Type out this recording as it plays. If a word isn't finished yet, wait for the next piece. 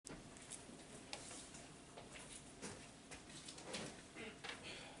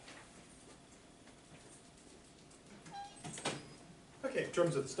in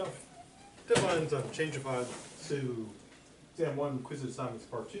terms of the stuff, deadlines changeified to exam 1, quiz and assignments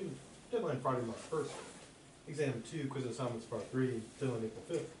part 2, deadline Friday, March 1st. Exam 2, quiz and assignments part 3, deadline April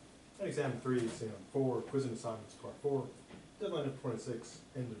 5th. And exam 3, exam 4, quiz and assignments part 4, deadline April 26th,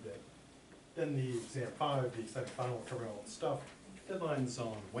 end of day. Then the exam 5, the exciting final covering all the stuff, deadlines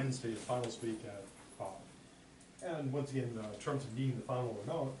on Wednesday, the finals week at 5. And once again, in terms of needing the final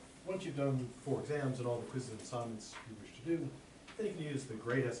or not, once you've done 4 exams and all the quizzes and assignments you wish to do, then you can use the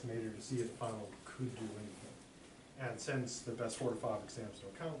grade estimator to see if the final could do anything. And since the best 4 to 5 exams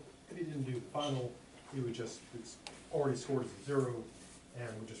don't count, if you didn't do the final, it would just, it's already scored as a 0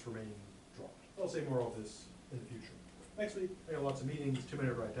 and would just remain dropped. I'll say more of this in the future. Next week, I got lots of meetings, too many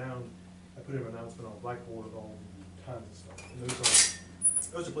to write down. I put in an announcement on Blackboard of all kinds of stuff.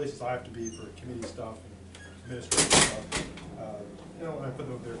 And those are places I have to be for committee stuff and administrative stuff. You know, and I put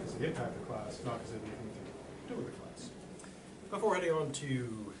them there because they impact the class, not because they have anything to do with the class. Before heading on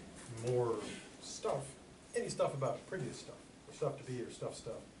to more stuff, any stuff about previous stuff, or stuff to be, or stuff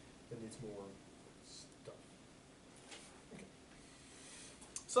that needs more stuff. Okay.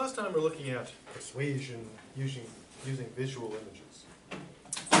 So last time we're looking at persuasion using visual images.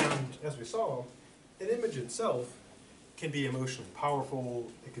 And as we saw, an image itself can be emotionally powerful,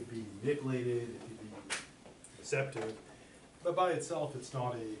 it could be manipulated, it could be deceptive, but by itself it's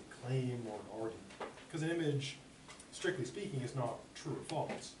not a claim or an argument. Because an image, strictly speaking, is not true or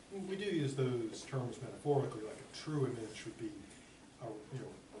false. We do use those terms metaphorically, like a true image would be a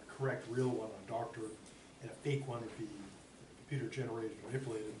correct, real one on a doctor, and a fake one would be computer generated or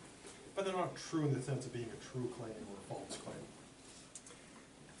manipulated. But they're not true in the sense of being a true claim or a false claim.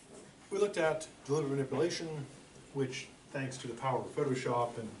 We looked at deliberate manipulation, which, thanks to the power of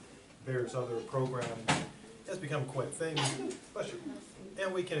Photoshop and various other programs, has become quite a thing.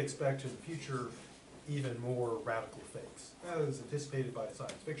 And we can expect in the future even more radical things, as anticipated by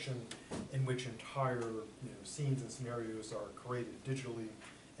science fiction, in which entire scenes and scenarios are created digitally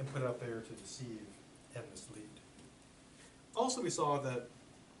and put out there to deceive and mislead. Also, we saw that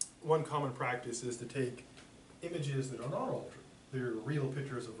one common practice is to take images that are not altered. They're real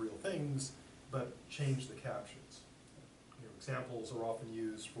pictures of real things, but change the captions. Examples are often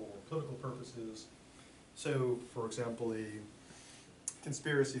used for political purposes. So, for example, a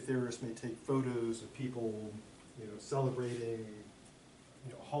conspiracy theorist may take photos of people, celebrating,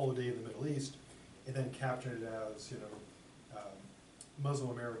 a holiday in the Middle East, and then caption it as,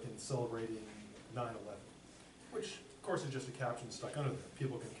 Muslim Americans celebrating 9/11, which, of course, is just a caption stuck under there.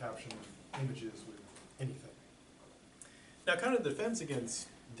 People can caption images with anything. Now, kind of defense against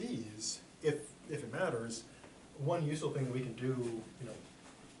these, if it matters, one useful thing that we can do,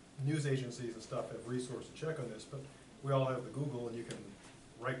 news agencies and stuff have resources to check on this, but we all have the Google, and you can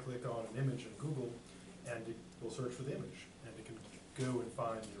right-click on an image in Google, and it will search for the image, and it can go and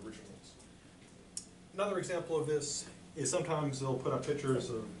find the originals. Another example of this is sometimes they'll put up pictures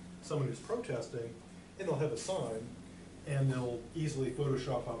of someone who's protesting, and they'll have a sign, and they'll easily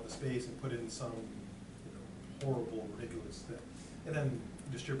Photoshop out the space and put in some horrible, ridiculous thing, and then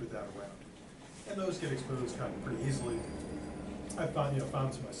distribute that around. And those get exposed kind of pretty easily. I found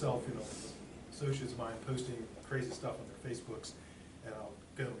this myself, associates of mine posting crazy stuff on their Facebooks, and I'll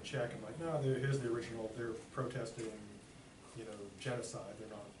go and check, and I'm like, no, here's the original, they're protesting, genocide, they're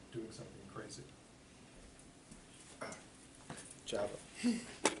not doing something crazy. Java.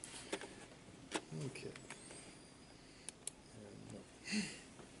 Okay. No.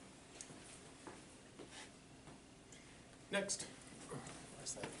 Next.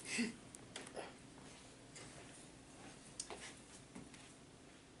 Where's that?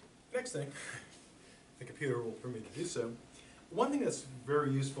 Next thing, the computer will permit me to do so. One thing that's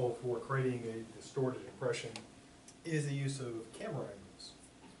very useful for creating a distorted impression is the use of camera angles.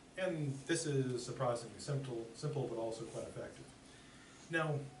 And this is surprisingly simple but also quite effective.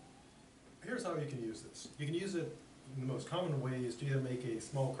 Now, here's how you can use this. You can use it in the most common ways to either make a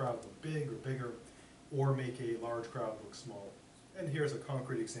small crowd look big or bigger, or make a large crowd look small. And here's a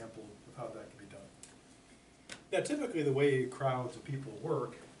concrete example of how that can be done. Now, typically the way crowds of people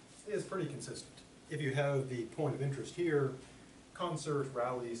work is pretty consistent. If you have the point of interest here, concert,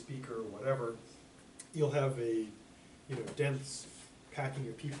 rally, speaker, whatever, you'll have a dense packing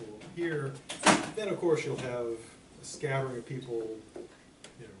of people here. Then, of course, you'll have a scattering of people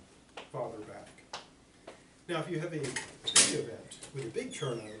farther back. Now, if you have a big event with a big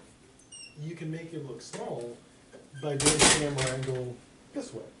turnout, you can make it look small by doing the camera angle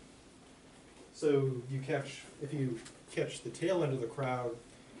this way. So if you catch the tail end of the crowd,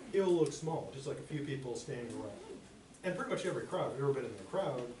 it will look small, just like a few people standing around. And pretty much every crowd, if you've ever been in a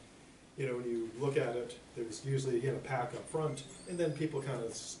crowd, You know, when you look at it, there's usually, again, a pack up front, and then people kind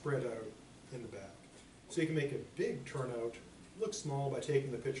of spread out in the back. So you can make a big turnout look small by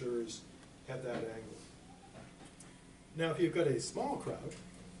taking the pictures at that angle. Now, if you've got a small crowd,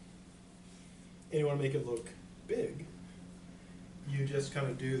 and you want to make it look big, you just kind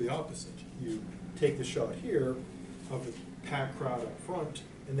of do the opposite. You take the shot here of the packed crowd up front,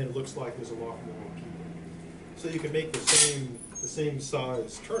 and then it looks like there's a lot more people. So you can make the same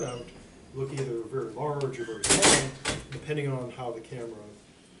size turnout look either very large or very small, depending on how the camera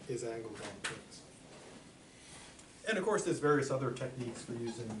is angled on things. And of course, there's various other techniques for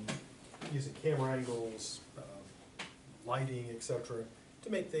using camera angles, lighting, etc., to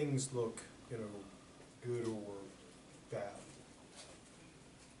make things look, you know, good or bad.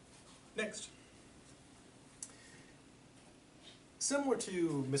 Next. Similar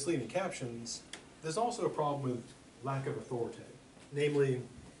to misleading captions, there's also a problem with lack of authority. Namely,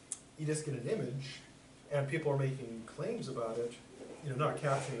 you just get an image, and people are making claims about it, you know, not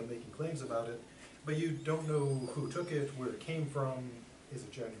captioning it, making claims about it, but you don't know who took it, where it came from, is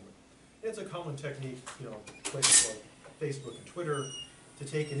it genuine? It's a common technique, you know, places like Facebook and Twitter, to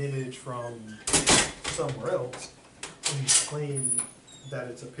take an image from somewhere else and claim that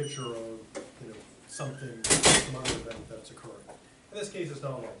it's a picture of, you know, something, some other event that's occurring. In this case, it's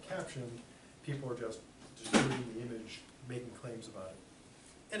not like captioned. People are just distributing the image, making claims about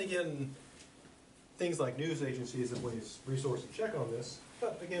it. And again, things like news agencies have ways, resources to check on this.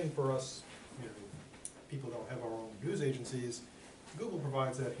 But again, for us, you know, people don't have our own news agencies. Google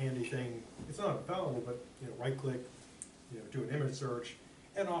provides that handy thing. It's not infallible, but you know, right-click, you know, do an image search,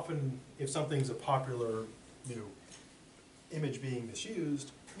 and often, if something's a popular, you know, image being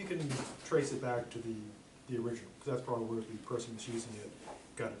misused, you can trace it back to the original, because that's probably where the person misusing it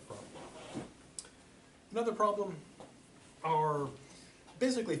got it from. Another problem are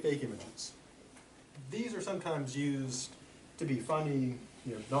basically fake images. These are sometimes used to be funny,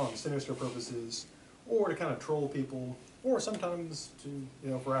 you know, non-sinister purposes, or to kind of troll people, or sometimes to, you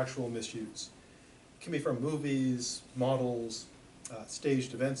know, for actual misuse. It can be from movies, models,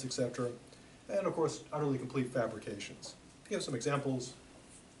 staged events, etc., and of course, utterly complete fabrications. To give some examples,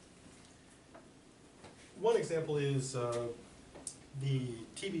 one example is the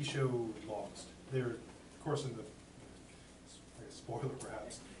TV show Lost. They're, of course, in the, I guess, spoiler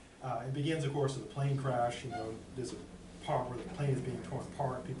perhaps. It begins, of course, with a plane crash. You know, there's a part where the plane is being torn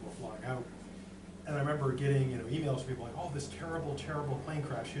apart, people are flying out. And I remember getting, you know, emails from people like, "Oh, this terrible, terrible plane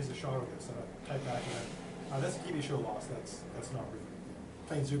crash. Here's a shot of this." And I type back in, "That's a TV show Lost. That's not real.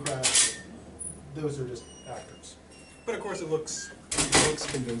 Planes do crash. But those are just actors." But of course, it looks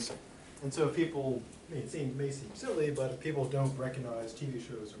convincing. And so people, I mean, it may seem silly, but if people don't recognize TV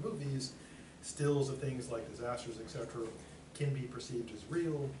shows or movies, stills of things like disasters, etc., can be perceived as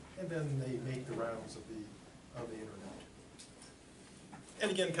real, and then they make the rounds of the internet. And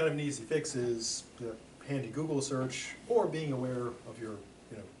again, kind of an easy fix is the handy Google search, or being aware of your,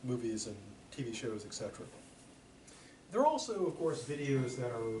 you know, movies and TV shows, etc. There are also, of course, videos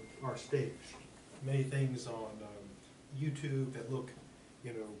that are staged. Many things on YouTube that look,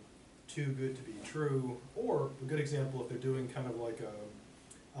 you know, too good to be true, or a good example if they're doing kind of like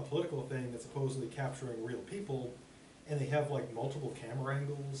a political thing that's supposedly capturing real people, and they have like multiple camera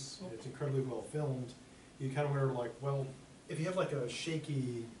angles, and it's incredibly well filmed. You kind of wonder, like, well, if you have like a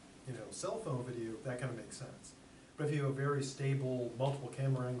shaky, you know, cell phone video, that kind of makes sense. But if you have very stable, multiple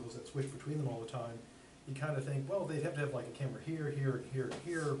camera angles that switch between them all the time, you kind of think, well, they'd have to have like a camera here, here, here,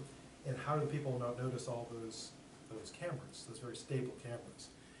 here, and how do people not notice all those cameras, those very stable cameras?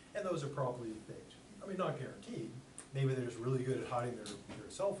 And those are probably faked. I mean, not guaranteed. Maybe they're just really good at hiding their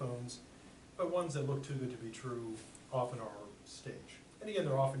cell phones, but ones that look too good to be true often are staged. And again,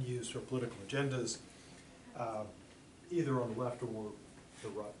 they're often used for political agendas, either on the left or the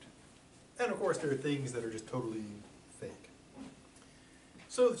right. And of course, there are things that are just totally fake.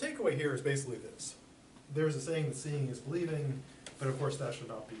 So the takeaway here is basically this. There's a saying that seeing is believing, but of course that should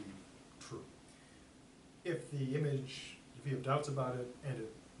not be true. If the image, if you have doubts about it and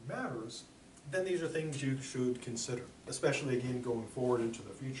it matters, then these are things you should consider, especially again going forward into the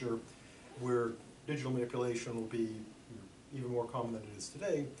future where digital manipulation will be even more common than it is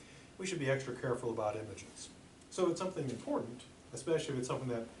today. We should be extra careful about images. So it's something important, especially if it's something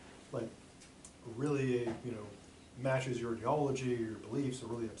that like really, you know, matches your ideology or your beliefs or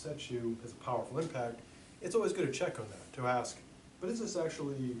really upsets you, has a powerful impact. It's always good to check on that, to ask, but is this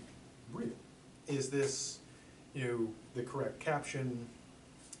actually real? Is this, you know, the correct caption?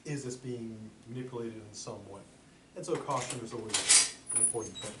 Is this being manipulated in some way? And so caution is always an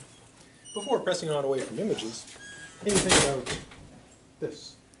important thing. Before pressing on away from images, maybe think about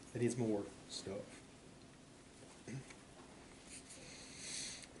this. It needs more stuff.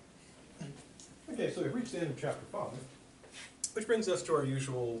 Okay, so we've reached the end of chapter 5, which brings us to our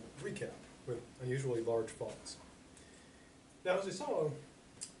usual recap with unusually large fonts. Now, as we saw,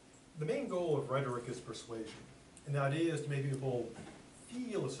 the main goal of rhetoric is persuasion. And the idea is to make people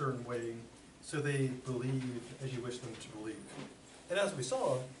feel a certain way so they believe as you wish them to believe. And as we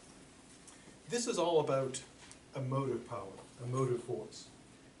saw, this is all about a motive power, a motive force.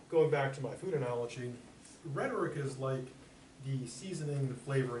 Going back to my food analogy, rhetoric is like the seasoning, the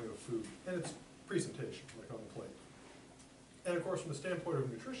flavoring of food, and its presentation, like on the plate. And of course, from the standpoint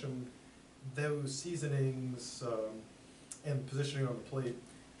of nutrition, those seasonings and positioning on the plate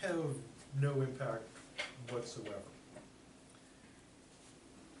have no impact whatsoever.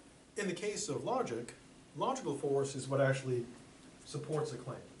 In the case of logic, logical force is what actually supports a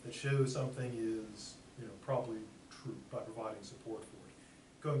claim. It shows something is, probably true by providing support for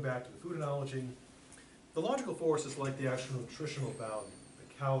it. Going back to the food analogy, the logical force is like the actual nutritional value,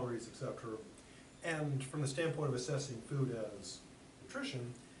 the calories, etc. And from the standpoint of assessing food as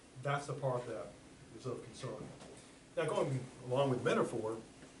nutrition, that's the part that is of concern. Now, going along with metaphor,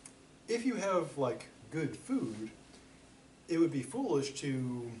 if you have like good food, it would be foolish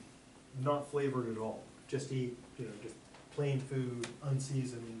to not flavor it at all. Just eat, just plain food,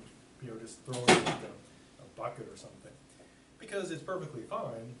 unseasoned, just throw it in a bucket or something. Because it's perfectly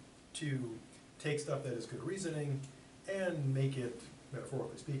fine to take stuff that is good reasoning and make it,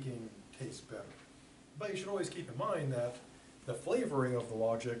 metaphorically speaking, taste better. But you should always keep in mind that the flavoring of the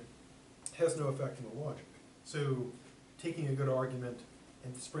logic has no effect on the logic. So taking a good argument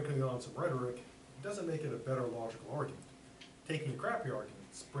and sprinkling on some rhetoric doesn't make it a better logical argument. Taking a crappy argument,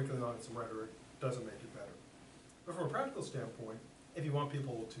 sprinkling on some rhetoric, doesn't make it better. But from a practical standpoint, if you want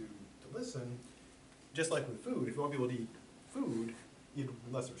people to listen, just like with food, if you want people to eat food,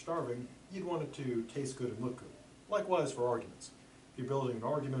 unless they're starving, you'd want it to taste good and look good. Likewise for arguments. If you're building an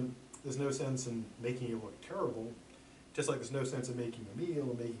argument, there's no sense in making it look terrible, just like there's no sense in making a meal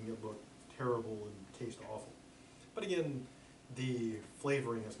and making it look terrible and taste awful. But again, the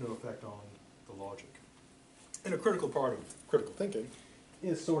flavoring has no effect on the logic. And a critical part of critical thinking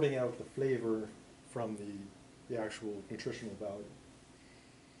is sorting out the flavor from the actual nutritional value.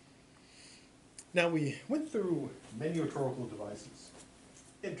 Now, we went through many rhetorical devices.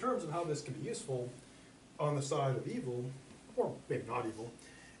 In terms of how this can be useful on the side of evil, or maybe not evil,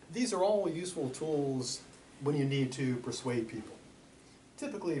 these are all useful tools when you need to persuade people.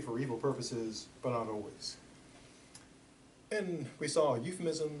 Typically for evil purposes, but not always. And we saw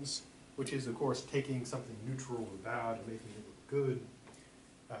euphemisms, which is, of course, taking something neutral or bad and making it look good.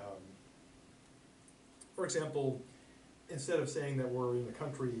 For example, instead of saying that we're in the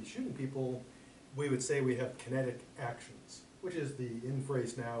country shooting people, we would say we have kinetic actions, which is the in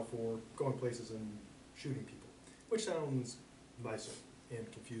phrase now for going places and shooting people, which sounds nicer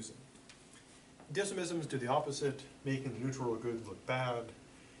and confusing. Dissimilisms do the opposite, making the neutral or good look bad.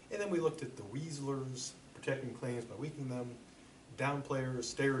 And then we looked at the weaselers, protecting claims by weakening them, downplayers,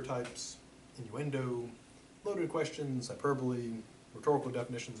 stereotypes, innuendo, loaded questions, hyperbole, rhetorical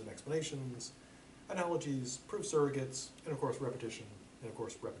definitions and explanations, analogies, proof surrogates, and of course repetition,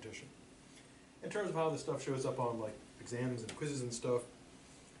 In terms of how this stuff shows up on like exams and quizzes and stuff,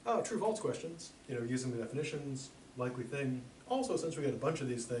 true-false questions, using the definitions, likely thing. Also, since we got a bunch of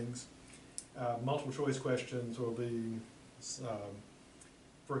these things, multiple choice questions will be,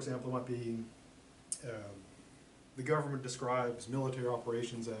 for example, it might be the government describes military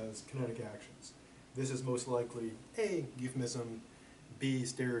operations as kinetic actions. This is most likely A, euphemism, B,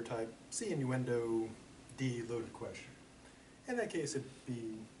 stereotype, C, innuendo, D, loaded question. In that case, it'd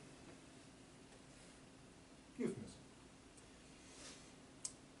be euphemism.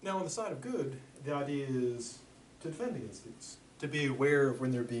 Now, on the side of good, the idea is to defend against these, to be aware of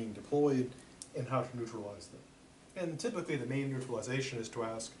when they're being deployed and how to neutralize them. And typically, the main neutralization is to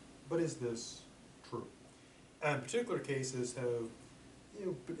ask, but is this true? And particular cases have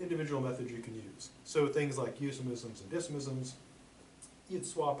individual methods you can use. So things like euphemisms and dissimilisms, you'd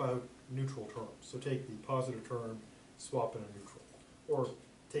swap out neutral terms. So take the positive term, swap in a neutral. Or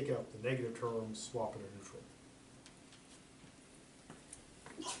take out the negative term, swap in a neutral.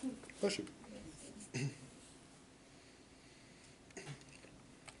 Bless you.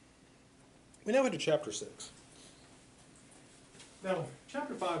 We now into chapter 6. Now,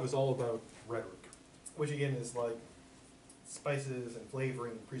 chapter 5 is all about rhetoric, which again is like spices and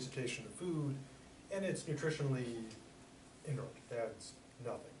flavoring and presentation of food, and it's nutritionally inert. It adds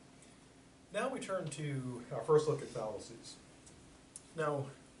nothing. Now we turn to our first look at fallacies. Now,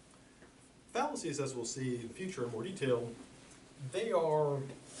 fallacies, as we'll see in the future in more detail, they are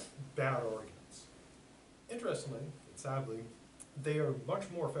bad arguments. Interestingly, and sadly, they are much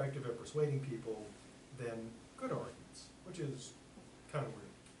more effective at persuading people than good arguments, which is kind of weird.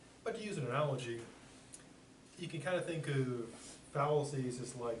 But to use an analogy, you can kind of think of fallacies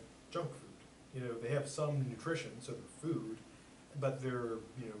as like junk food. You know, they have some nutrition, so they're food, but they're,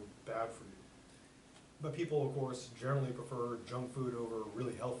 you know, bad for you. But people, of course, generally prefer junk food over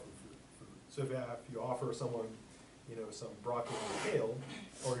really healthy food. So if you offer someone, you know, some broccoli and kale,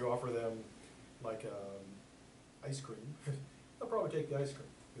 or you offer them like ice cream, they'll probably take the ice cream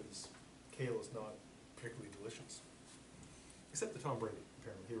because kale is not particularly delicious. Except the Tom Brady,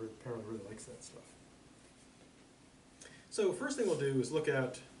 apparently. He apparently really likes that stuff. So first thing we'll do is look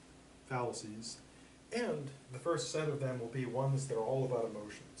at fallacies, and the first set of them will be ones that are all about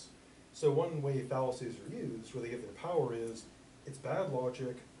emotions. So one way fallacies are used, where they get their power, is it's bad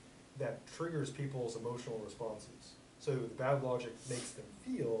logic that triggers people's emotional responses. So the bad logic makes them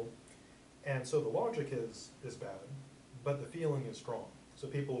feel, and so the logic is bad, but the feeling is strong. So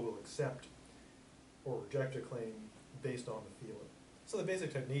people will accept or reject a claim based on the feeling. So the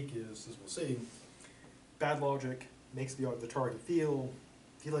basic technique is, as we'll see, bad logic makes the target feel,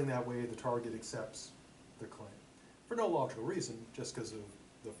 feeling that way, the target accepts the claim. For no logical reason, just because of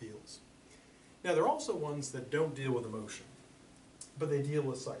the feels. Now there are also ones that don't deal with emotion, but they deal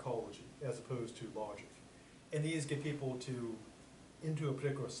with psychology as opposed to logic. And these get people into a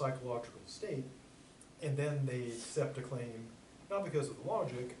particular psychological state, and then they accept a claim, not because of the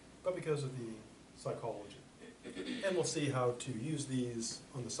logic, but because of the psychology. And we'll see how to use these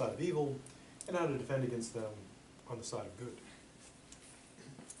on the side of evil, and how to defend against them on the side of good.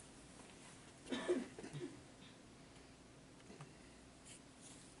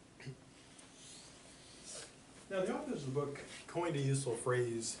 Now the authors of the book coined a useful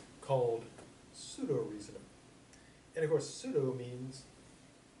phrase called pseudo-reasoning. And of course, pseudo means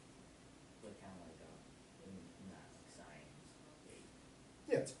Like kind of like not like science.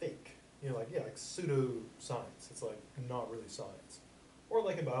 yeah, it's fake. You know, like pseudo-science. It's like not really science. Or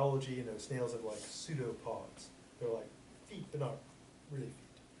like in biology, you know, snails have like pseudopods. They're like feet, but not really feet.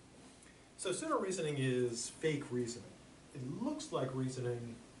 So pseudo-reasoning is fake reasoning. It looks like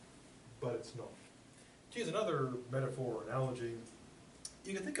reasoning, but it's not. To use another metaphor or analogy,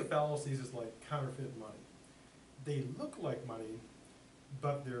 you can think of fallacies as like counterfeit money. They look like money,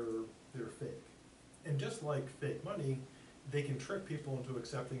 but they're fake. And just like fake money, they can trick people into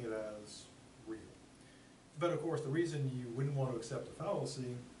accepting it as real. But of course, the reason you wouldn't want to accept a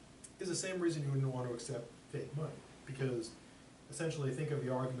fallacy is the same reason you wouldn't want to accept fake money. Because essentially, think of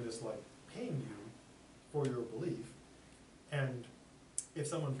the argument as like paying you for your belief, and if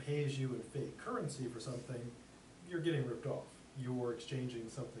someone pays you in fake currency for something, you're getting ripped off. You're exchanging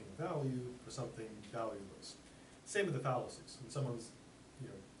something of value for something valueless. Same with the fallacies. When someone's, you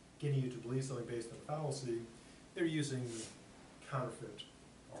know, getting you to believe something based on a fallacy, they're using counterfeit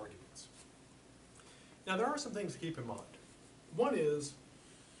arguments. Now there are some things to keep in mind. One is,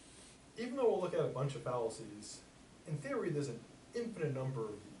 even though we'll look at a bunch of fallacies, in theory there's an infinite number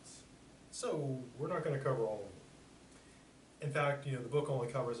of these. So we're not going to cover all of them. In fact, you know, the book only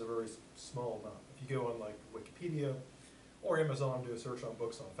covers a very small amount. If you go on like Wikipedia or Amazon, do a search on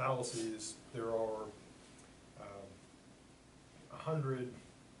books on fallacies, there are 100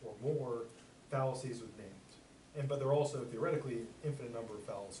 or more fallacies with names. But there are also theoretically infinite number of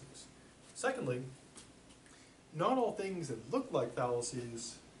fallacies. Secondly, not all things that look like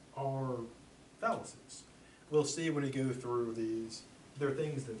fallacies are fallacies. We'll see when we go through these, there are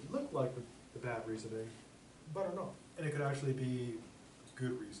things that look like the bad reasoning, but are not. And it could actually be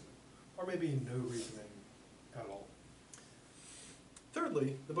good reasoning, or maybe no reasoning at all.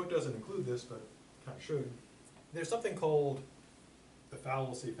 Thirdly, the book doesn't include this, but kind of should. There's something called the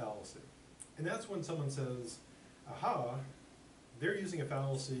fallacy. And that's when someone says, aha, they're using a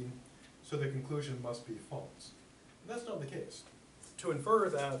fallacy, so the conclusion must be false. And that's not the case. To infer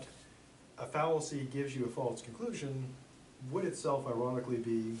that a fallacy gives you a false conclusion would itself ironically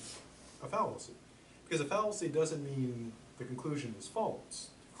be a fallacy. Because a fallacy doesn't mean the conclusion is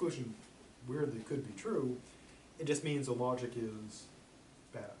false. The conclusion weirdly could be true. It just means the logic is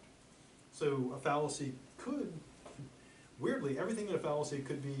bad. So a fallacy could, weirdly, everything in a fallacy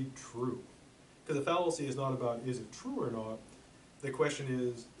could be true. Because a fallacy is not about is it true or not. The question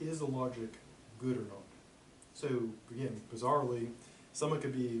is the logic good or not? So again, bizarrely, someone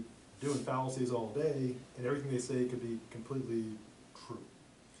could be doing fallacies all day and everything they say could be completely true.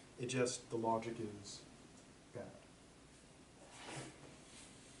 It just, the logic is bad.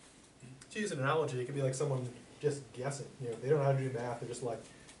 To use an analogy, it could be like someone just guessing. You know, they don't know how to do math, they're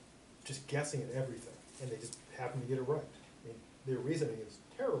just guessing at everything, and they just happen to get it right. I mean, their reasoning is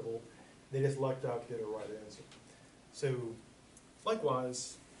terrible, they just lucked out to get a right answer. So,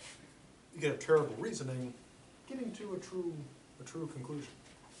 likewise, you can have terrible reasoning, getting to a true conclusion.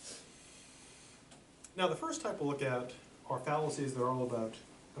 Now, the first type we'll look at are fallacies that are all about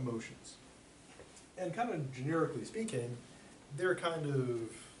emotions. And kind of generically speaking, their kind of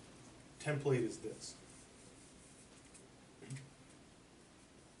template is this.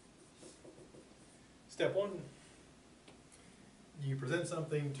 Step one, you present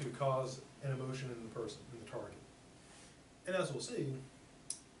something to cause an emotion in the person, in the target. And as we'll see,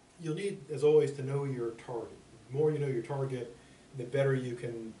 you'll need, as always, to know your target. The more you know your target, the better you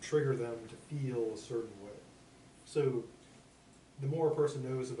can trigger them to feel a certain way. So the more a person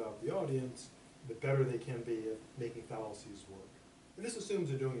knows about the audience, the better they can be at making fallacies work. And this assumes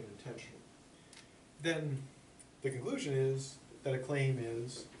they're doing it intentionally. Then the conclusion is that a claim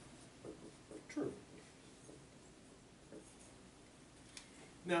is true.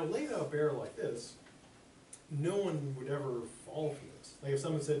 Now, laid out bare like this, no one would ever fall for this. Like if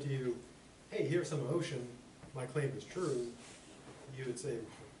someone said to you, hey, here's some emotion, my claim is true, you would say,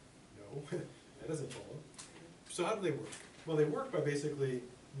 no, that doesn't follow. So how do they work? Well, they work by basically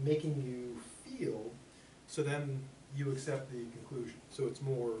making you feel, so then you accept the conclusion. So it's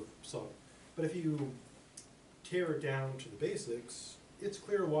more subtle. But if you tear it down to the basics, it's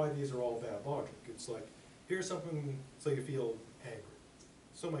clear why these are all bad logic. It's like, here's something so you feel angry.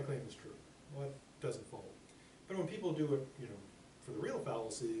 So my claim is true. Well, that doesn't follow. But when people do it, for the real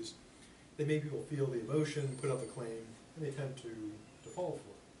fallacies, they make people feel the emotion, put out the claim, and they tend to fall for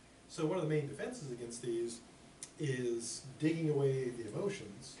it. So one of the main defenses against these is digging away the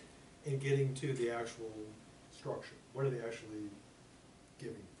emotions and getting to the actual structure. What are they actually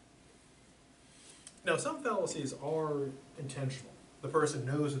giving you? Now, some fallacies are intentional. The person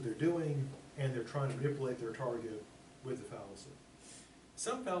knows what they're doing, and they're trying to manipulate their target with the fallacy.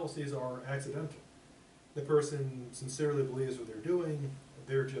 Some fallacies are accidental. The person sincerely believes what they're doing,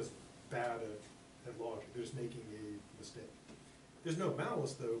 they're just bad at logic. They're just making a mistake. There's no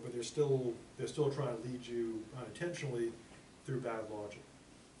malice though, but they're still trying to lead you unintentionally through bad logic.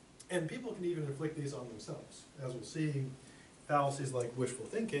 And people can even inflict these on themselves. As we'll see, fallacies like wishful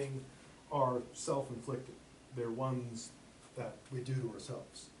thinking are self-inflicted. They're ones that we do to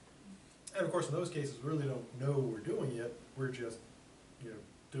ourselves. And of course, in those cases, we really don't know what we're doing yet. We're just,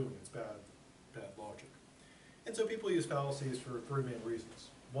 doing it. It's bad logic. And so people use fallacies for three main reasons.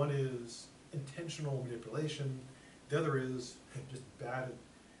 One is intentional manipulation. The other is just bad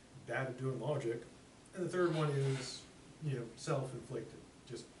at doing logic. And the third one is, self-inflicted.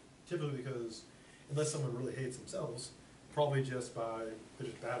 Just typically because, unless someone really hates themselves, probably just they're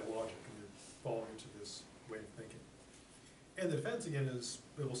just bad at logic and they're falling into this way of thinking. And the defense, again, is,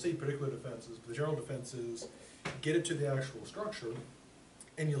 we'll see particular defenses, but the general defense is get it to the actual structure,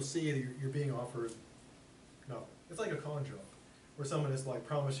 and you'll see that you're being offered nothing. It's like a con job, where someone is like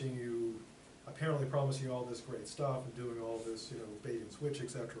apparently promising you all this great stuff and doing all this, bait and switch,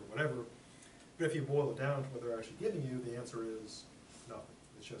 etc., whatever. But if you boil it down to what they're actually giving you, the answer is nothing.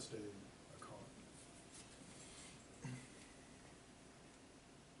 It's just a con.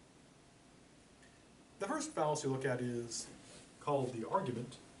 The first fallacy we look at is called the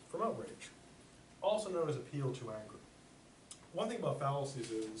argument from outrage, also known as appeal to anger. One thing about fallacies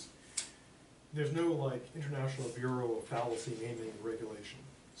is there's no International Bureau of Fallacy Naming and Regulation.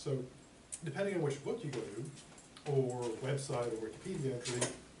 So depending on which book you go to, or website or Wikipedia entry,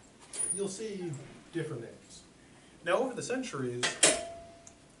 you'll see different names. Now over the centuries,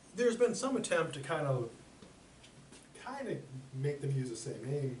 there's been some attempt to kind of make them use the same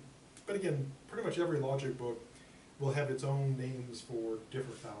name. But again, pretty much every logic book will have its own names for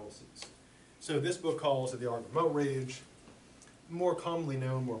different fallacies. So this book calls it the argument of outrage, more commonly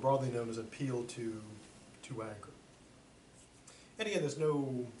known, more broadly known as appeal to anger. And again,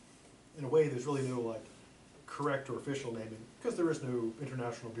 in a way, there's really no correct or official naming, because there is no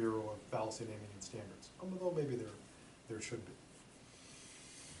International Bureau of Fallacy Naming and Standards, although maybe there should be.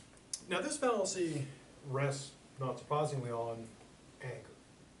 Now this fallacy rests, not surprisingly, on anger,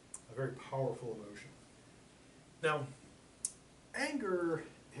 a very powerful emotion. Now, anger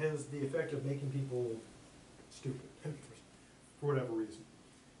has the effect of making people stupid, for whatever reason.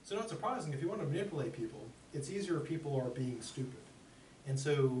 So not surprising, if you want to manipulate people, it's easier if people are being stupid. And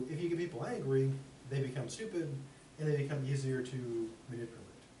so if you get people angry, they become stupid, and they become easier to manipulate.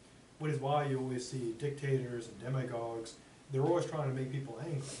 Which is why you always see dictators and demagogues, they're always trying to make people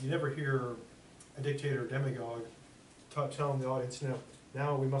angry. You never hear a dictator or demagogue telling the audience,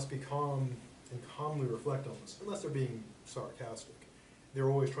 now we must be calm and calmly reflect on this, unless they're being sarcastic. They're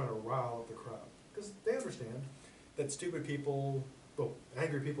always trying to rile up the crowd, because they understand that stupid people, well,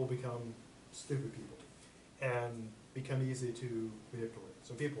 angry people become stupid people and become easy to manipulate.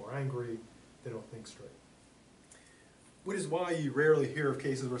 So people are angry, they don't think straight. Which is why you rarely hear of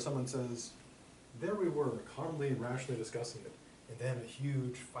cases where someone says, there we were, calmly and rationally discussing it, and then a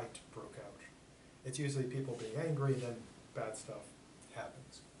huge fight broke out. It's usually people being angry and then bad stuff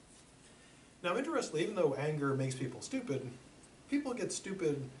happens. Now interestingly, even though anger makes people get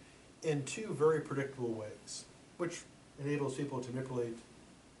stupid in two very predictable ways, which enables people to manipulate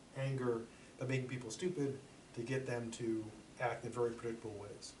anger by making people stupid to get them to act in very predictable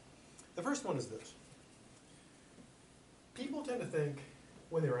ways. The first one is this. People tend to think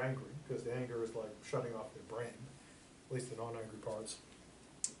when they're angry, because the anger is like shutting off their brain, at least the non-angry parts,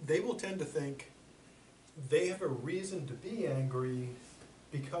 they will tend to think they have a reason to be angry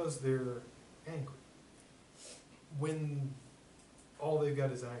because they're angry, when all they've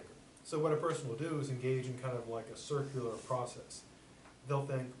got is anger. So what a person will do is engage in kind of like a circular process. They'll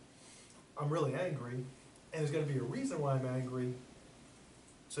think, I'm really angry, and there's got to be a reason why I'm angry,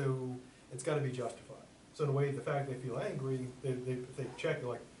 so it's got to be justified. So in a way, the fact they feel angry, they check, they're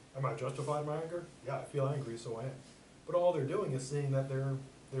like, am I justified in my anger? Yeah, I feel angry, so I am. But all they're doing is seeing that they're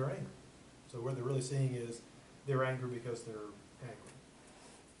angry. So what they're really seeing is they're angry because they're angry.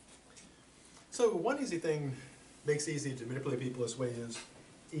 So one easy thing makes it easy to manipulate people this way is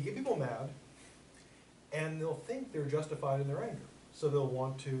you get people mad, and they'll think they're justified in their anger. So they'll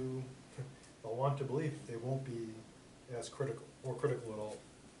want to believe they won't be as critical or critical at all.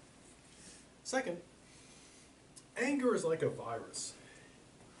 Second, anger is like a virus.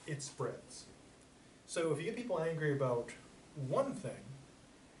 It spreads. So if you get people angry about one thing,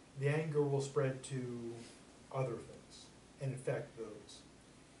 the anger will spread to other things and infect those.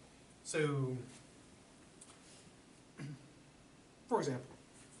 So, for example,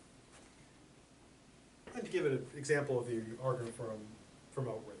 and to give an example of the argument from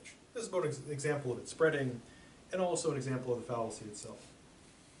outrage. This is both an example of it spreading and also an example of the fallacy itself.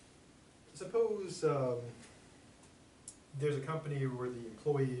 Suppose there's a company where the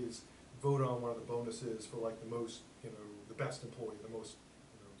employees vote on one of the bonuses for like the most, the best employee, the most,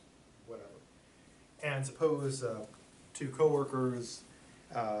 whatever. And suppose two coworkers,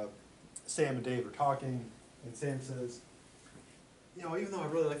 Sam and Dave, are talking, and Sam says, even though I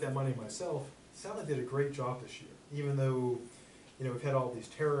really like that money myself, Sally did a great job this year. Even though, we've had all these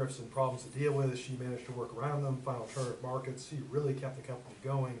tariffs and problems to deal with, she managed to work around them, find alternative markets, she really kept the company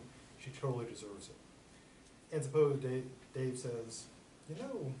going, she totally deserves it. And suppose Dave says,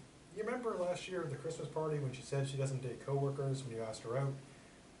 you remember last year at the Christmas party when she said she doesn't date coworkers when you asked her out?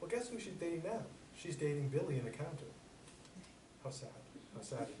 Well, guess who she's dating now? She's dating Billy, an accountant. How sad. How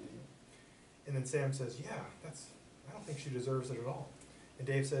sad indeed. And then Sam says, yeah, I don't think she deserves it at all. And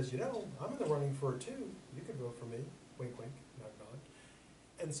Dave says, I'm in the running for it too. You could vote for me. Wink, wink, nod, nod.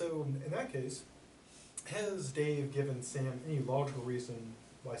 And so, in that case, has Dave given Sam any logical reason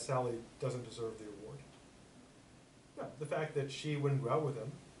why Sally doesn't deserve the award? No. The fact that she wouldn't go out with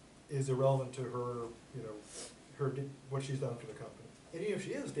him is irrelevant to her, what she's done for the company. And even if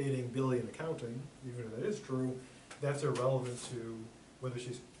she is dating Billy in accounting, even if that is true, that's irrelevant to whether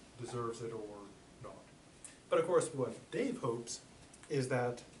she deserves it or not. But of course, what Dave hopes is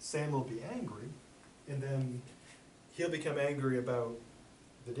that Sam will be angry, and then he'll become angry about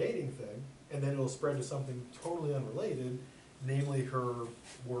the dating thing, and then it'll spread to something totally unrelated, namely her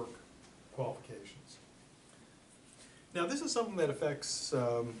work qualifications. Now, this is something that affects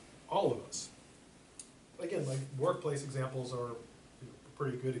all of us. Again, like workplace examples are a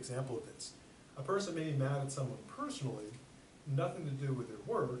pretty good example of this. A person may be mad at someone personally, nothing to do with their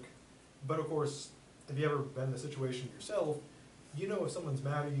work, but of course, if you ever been in a situation yourself, if someone's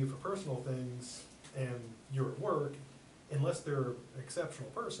mad at you for personal things and you're at work, unless they're an exceptional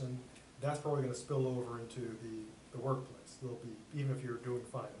person, that's probably going to spill over into the workplace. There'll be, even if you're doing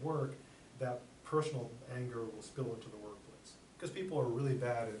fine at work, that personal anger will spill into the workplace. Because people are really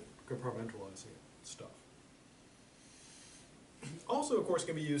bad at compartmentalizing stuff. Also, of course,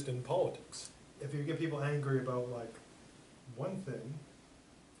 can be used in politics. If you get people angry about like one thing,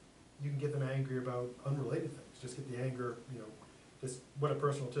 you can get them angry about unrelated things. Just get the anger, just what a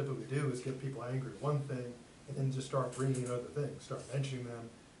person will typically do is get people angry at one thing, and then just start bringing in other things, start mentioning them,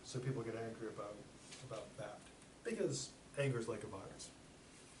 so people get angry about that. Because anger is like a virus.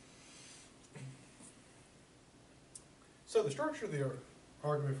 So the structure of the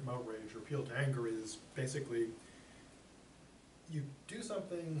argument from outrage or appeal to anger is basically you do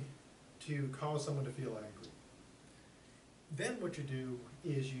something to cause someone to feel angry. Then what you do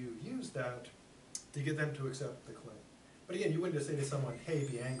is you use that to get them to accept the claim. But again, you wouldn't just say to someone, hey,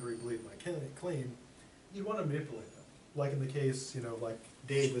 be angry, believe my claim. you'd want to manipulate them. Like in the case, you know, like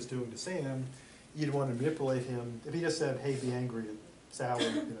Dave was doing to Sam, you'd want to manipulate him. If he just said, hey, be angry at Sally,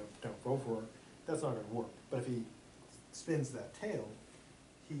 you know, don't vote for her, that's not going to work. But if he spins that tail,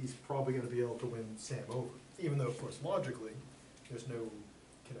 he's probably going to be able to win Sam over, even though, of course, logically, there's no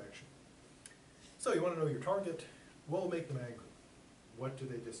connection. So you want to know your target. What will make them angry? What do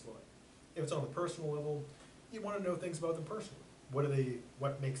they dislike? If it's on the personal level, you want to know things about them personally.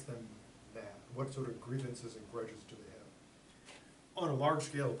 What makes them mad? What sort of grievances and grudges do they have? On a large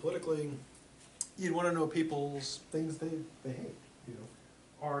scale politically, you'd want to know people's things they hate. You know,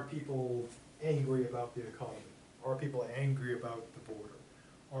 are people angry about the economy? Are people angry about the border?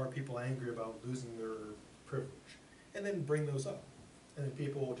 Are people angry about losing their privilege? And then bring those up. And then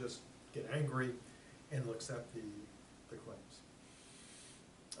people will just get angry and they'll accept the claims.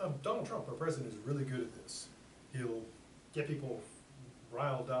 Donald Trump, our president, is really good at this. He'll get people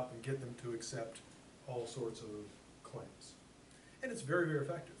riled up and get them to accept all sorts of claims. And it's very, very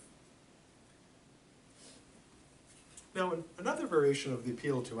effective. Now, another variation of the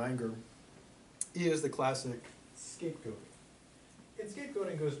appeal to anger is the classic scapegoating. And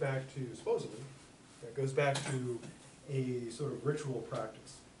scapegoating goes back to, supposedly, it goes back to a sort of ritual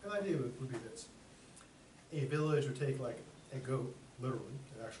practice. And the idea would be this. A village would take like a goat, literally,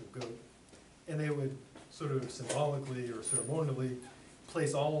 an actual goat, and they would sort of symbolically or ceremonially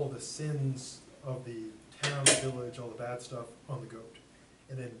place all of the sins of the town, the village, all the bad stuff on the goat,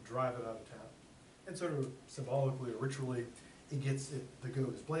 and then drive it out of town. And sort of symbolically or ritually, the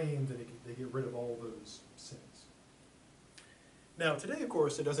goat is blamed, and they get rid of all those sins. Now today, of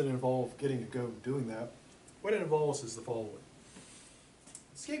course, it doesn't involve getting a goat and doing that. What it involves is the following.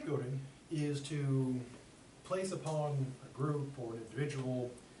 Scapegoating is to place upon a group or an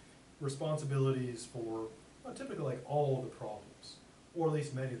individual responsibilities for, well, typically like all of the problems, or at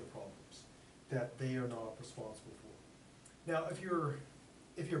least many of the problems, that they are not responsible for. Now, if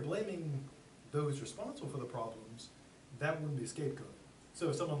you're blaming those responsible for the problems, that wouldn't be scapegoating. So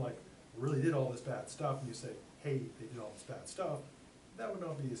if someone like really did all this bad stuff and you say, hey, they did all this bad stuff, that would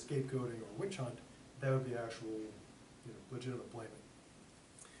not be a scapegoating or witch hunt. That would be actual, you know, legitimate blaming.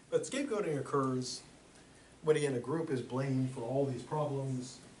 But scapegoating occurs when, again, a group is blamed for all these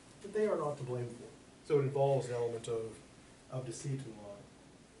problems that they are not to blame for. So it involves an element of deceit and lying.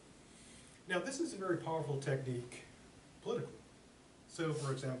 Now, this is a very powerful technique politically. So,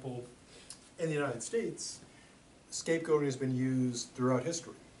 for example, in the United States, scapegoating has been used throughout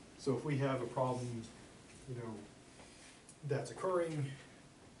history. So if we have a problem, you know, that's occurring,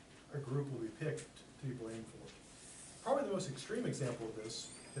 a group will be picked to be blamed for it. Probably the most extreme example of this,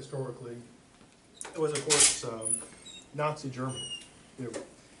 historically, was, of course, Nazi Germany. You know,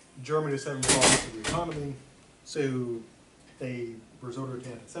 Germany was having problems with the economy, so they resorted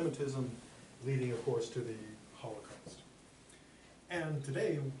to anti-Semitism, leading, of course, to the Holocaust. And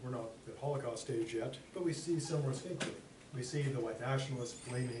today, we're not at the Holocaust stage yet, but we see similar scapegoating. We see the white nationalists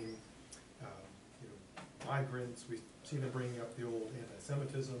blaming migrants. We see them bringing up the old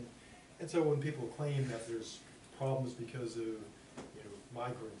anti-Semitism. And so when people claim that there's problems because of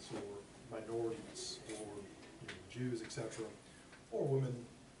migrants or minorities or Jews, etc., or women,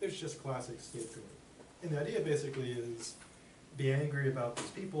 there's just classic scapegoating. And the idea basically is be angry about these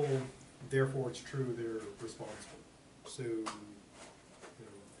people, therefore it's true they're responsible. So,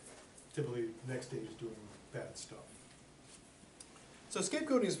 typically next stage is doing bad stuff. So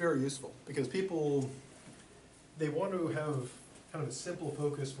scapegoating is very useful because people, they want to have kind of a simple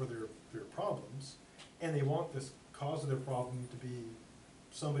focus for their problems, and they want this cause of their problem to be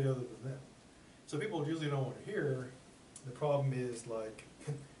somebody other than them. So people usually don't want to hear the problem is like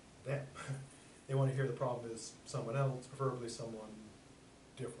them. They want to hear the problem is someone else, preferably someone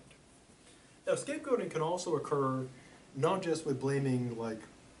different. Now, scapegoating can also occur not just with blaming like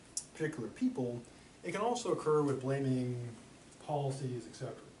particular people, it can also occur with blaming policies,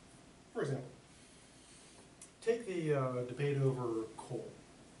 etc. For example, take the debate over coal.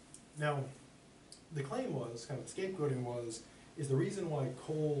 Now, the claim was, kind of the scapegoating was, is the reason why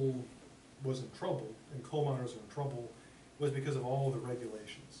coal was in trouble and coal miners are in trouble was because of all the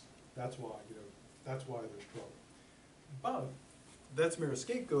regulations. That's why, that's why there's trouble. But that's mere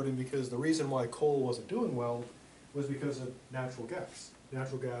scapegoating because the reason why coal wasn't doing well was because of natural gas.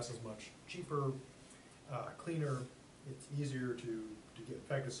 Natural gas is much cheaper, cleaner, it's easier to get. In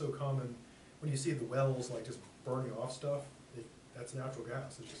fact, it's so common when you see the wells like just burning off stuff, that's natural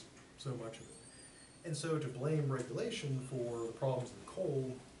gas, it's just so much of it. And so to blame regulation for the problems of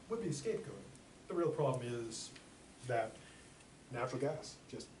coal would be scapegoating. The real problem is that natural gas,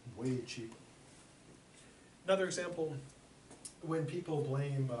 just way cheaper. Another example, when people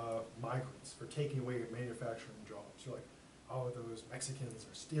blame migrants for taking away manufacturing jobs, you're like, oh, those Mexicans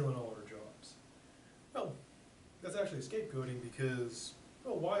are stealing all our jobs. Well, that's actually scapegoating because,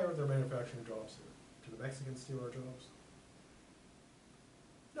 well, why aren't there manufacturing jobs here? Do the Mexicans steal our jobs?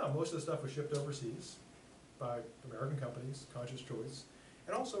 No, most of the stuff was shipped overseas by American companies, conscious choice,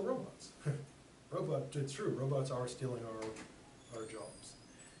 and also robots. It's true, robots are stealing our jobs.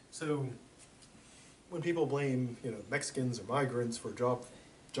 So when people blame, Mexicans or migrants for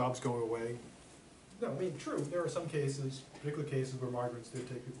jobs going away, no, I mean, true, there are some cases, particular cases where migrants did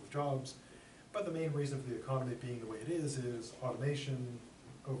take people's jobs, but the main reason for the economy being the way it is automation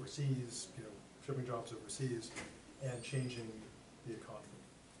overseas, shipping jobs overseas, and changing the economy.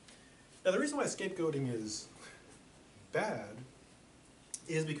 Now, the reason why scapegoating is bad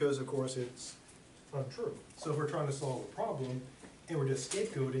is because, of course, it's untrue. So if we're trying to solve a problem and we're just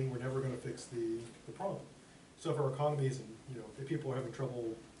scapegoating, we're never going to fix the problem. So if our economy isn't, if people are having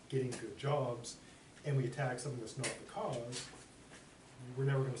trouble getting good jobs and we attack something that's not the cause, we're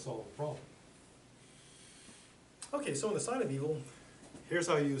never going to solve the problem. Okay, so on the side of evil, here's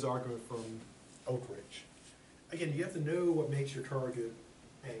how you use argument from outrage. Again, you have to know what makes your target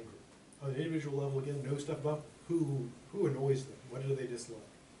angry. On an individual level, again, know stuff about who annoys them, what do they dislike.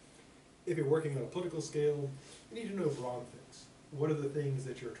 If you're working on a political scale, you need to know broad things. What are the things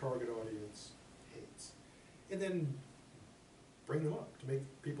that your target audience hates? And then bring them up to make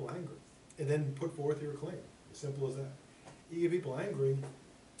people angry. And then put forth your claim, as simple as that. You get people angry,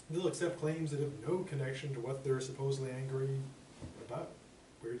 they'll accept claims that have no connection to what they're supposedly angry about,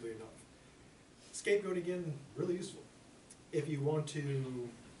 weirdly enough. Scapegoat, again, really useful. If you want to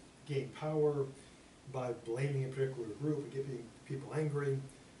gain power by blaming a particular group and getting people angry,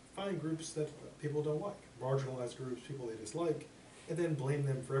 find groups that people don't like, marginalized groups, people they dislike, and then blame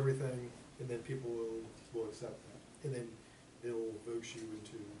them for everything, and then people will accept that. And then they'll vote you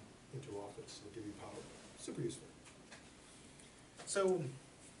into office and give you power. Super useful. So,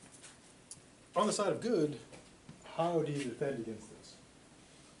 on the side of good, how do you defend against this?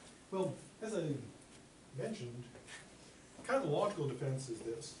 Well, as I mentioned, kind of the logical defense is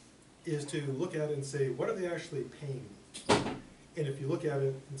this, is to look at it and say, what are they actually paying me? And if you look at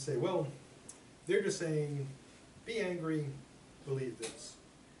it and say, well, they're just saying, be angry, believe this.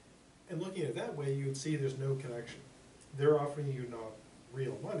 And looking at it that way, you would see there's no connection. They're offering you not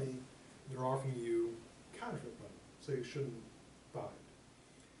real money, they're offering you counterfeit money, so you shouldn't buy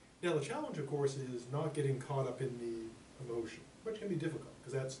it. Now the challenge, of course, is not getting caught up in the emotion, which can be difficult,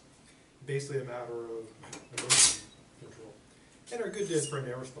 because that's basically a matter of emotion control. And our good dad friend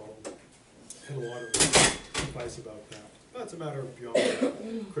Aristotle had a lot of advice about that. But it's a matter of beyond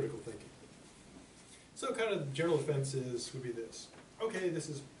critical thinking. So kind of the general defense would be this. Okay, this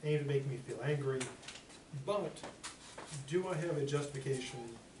is aimed at making me feel angry, but do I have a justification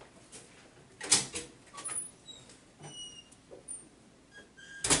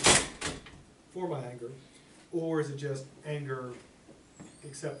for my anger, or is it just anger,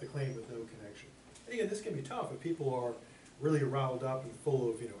 accept the claim with no connection? And again, this can be tough if people are really riled up and full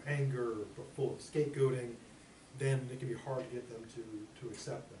of anger, or full of scapegoating. Then it can be hard to get them to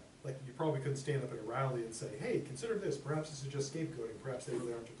accept that. Like, you probably couldn't stand up at a rally and say, hey, consider this, perhaps this is just scapegoating, perhaps they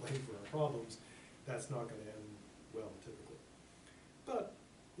really aren't to blame for our problems. That's not going to end well, typically. But,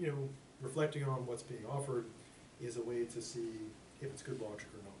 reflecting on what's being offered is a way to see if it's good logic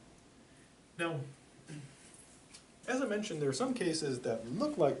or not. Now, as I mentioned, there are some cases that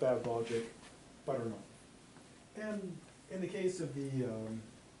look like bad logic, but are not. And in the case of the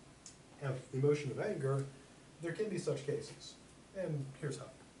emotion of anger, there can be such cases, and here's how.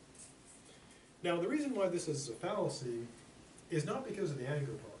 Now, the reason why this is a fallacy is not because of the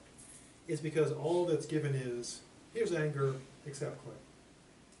anger part. It's because all that's given is, here's anger, accept claim,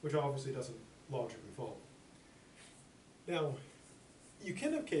 which obviously doesn't logically follow. Now, you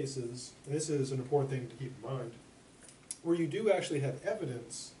can have cases, and this is an important thing to keep in mind, where you do actually have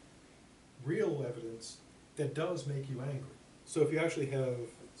evidence, real evidence, that does make you angry. So if you actually have,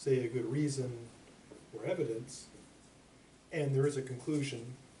 say, a good reason or evidence, and there is a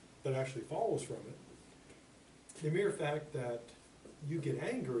conclusion that actually follows from it, the mere fact that you get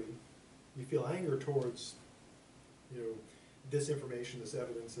angry, you feel anger towards, this information, this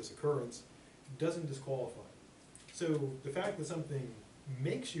evidence, this occurrence, doesn't disqualify. So the fact that something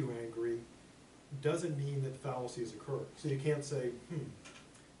makes you angry doesn't mean that the fallacy has occurred. So you can't say,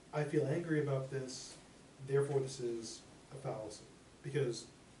 I feel angry about this, therefore this is a fallacy. Because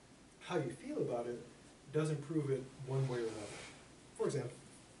how you feel about it doesn't prove it one way or another. For example,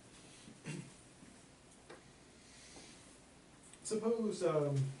 suppose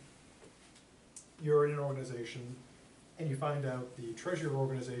you're in an organization and you find out the treasury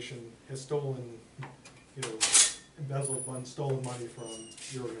organization has stolen, you know, embezzled money, stolen money from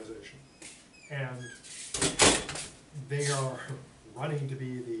your organization. And they are running to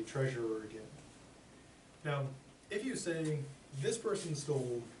be the treasurer again. Now, if you say, this person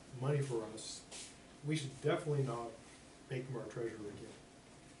stole money for us, we should definitely not make them our treasurer again.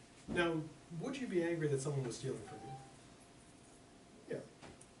 Now, would you be angry that someone was stealing from you? Yeah.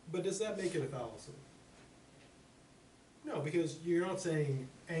 But does that make it a fallacy? No, because you're not saying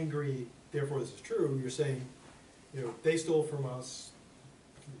angry, therefore this is true. You're saying, you know, they stole from us,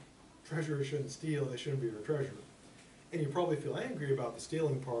 treasurer shouldn't steal, they shouldn't be our treasurer. And you probably feel angry about the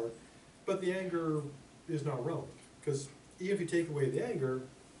stealing part, but the anger is not relevant. Because even if you take away the anger,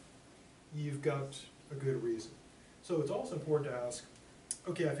 you've got a good reason. So it's also important to ask,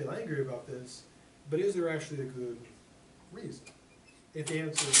 okay, I feel angry about this, but is there actually a good reason? If the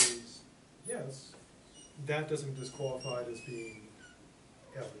answer is yes, that doesn't disqualify it as being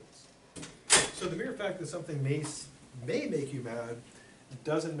evidence. So the mere fact that something may make you mad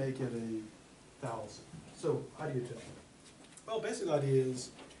doesn't make it a fallacy. So how do you tell? Well, basic idea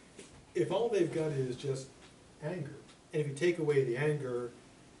is, if all they've got is just anger, and if you take away the anger,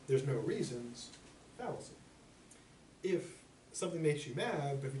 there's no reasons, fallacy. If something makes you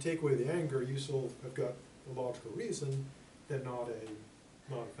mad, but if you take away the anger, you still have got a logical reason, then not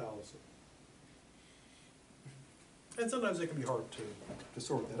a fallacy. And sometimes it can be hard to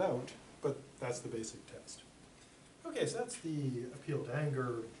sort that out, but that's the basic test. Okay, so that's the appeal to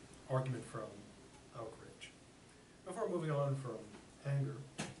anger argument from outrage. Before moving on from anger,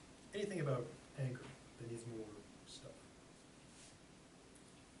 anything about anger that needs more stuff?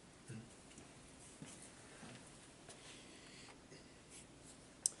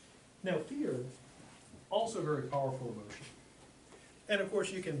 Now, fear, also a very powerful emotion. And of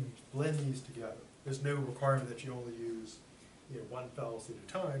course, you can blend these together. There's no requirement that you only use, you know, one fallacy at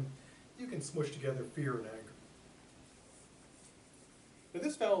a time. You can smush together fear and anger. Now,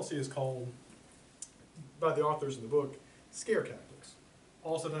 this fallacy is called, by the authors in the book, scare tactics,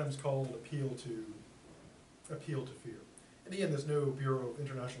 also sometimes called appeal to fear. And again, there's no Bureau of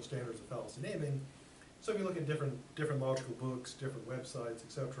International Standards of fallacy naming, so if you look at different logical books, different websites,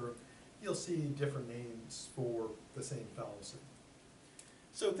 etc., you'll see different names for the same fallacy.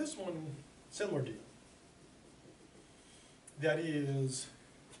 So this one, similar deal. The idea is,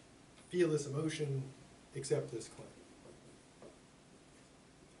 feel this emotion, accept this claim.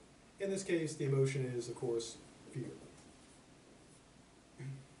 In this case, the emotion is, of course, fear.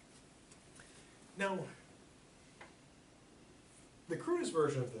 Now, the crudest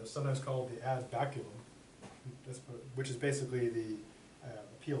version of this, sometimes called the ad baculum, which is basically the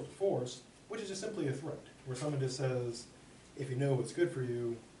appeal to force, which is just simply a threat, where someone just says, if you know what's good for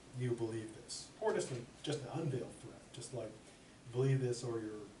you, you believe this. Or just an unveiled threat, just like, believe this or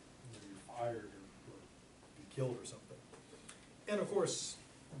you're fired or be killed or something. And of course,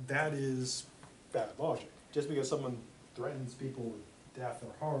 that is bad logic. Just because someone threatens people with death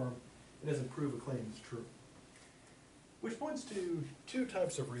or harm, it doesn't prove a claim is true. Which points to two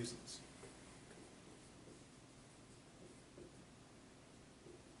types of reasons.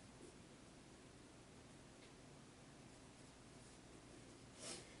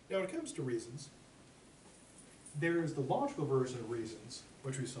 Now, when it comes to reasons, there is the logical version of reasons,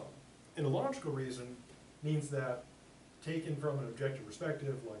 which we saw. And a logical reason means that, taken from an objective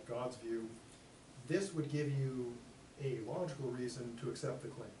perspective, like God's view, this would give you a logical reason to accept the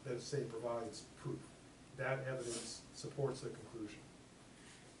claim, that say provides proof. That evidence supports the conclusion.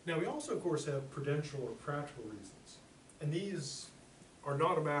 Now, we also, of course, have prudential or practical reasons. And these are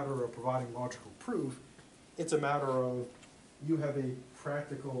not a matter of providing logical proof, it's a matter of you have a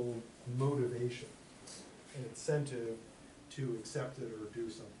practical motivation, an incentive to accept it or do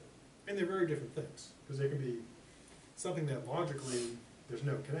something. And they're very different things, because they can be something that logically there's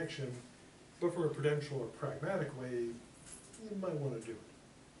no connection, but from a prudential or pragmatic way, you might want to do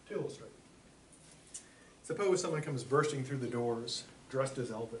it. To illustrate. Suppose someone comes bursting through the doors, dressed as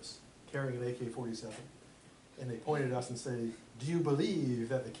Elvis, carrying an AK-47, and they point at us and say, do you believe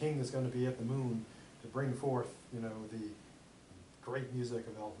that the king is going to be at the moon to bring forth, you know, the great music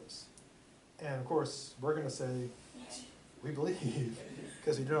of Elvis? And of course, we're going to say, we believe,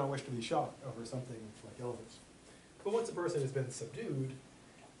 because we do not wish to be shot over something like Elvis. But once a person has been subdued,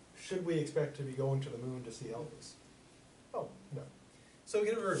 should we expect to be going to the moon to see Elvis? Oh, no. So we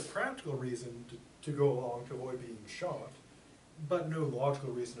get a very practical reason to go along to avoid being shot, but no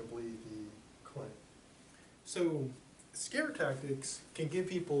logical reason to believe the claim. So scare tactics can give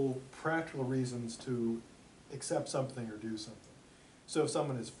people practical reasons to accept something or do something. So if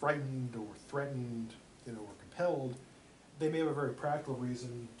someone is frightened or threatened, you know, or compelled, they may have a very practical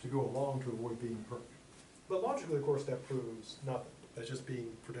reason to go along to avoid being hurt. But logically, of course, that proves nothing. That's just being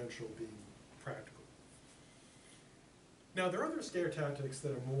prudential, being practical. Now, there are other scare tactics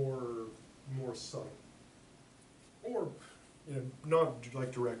that are more subtle, or not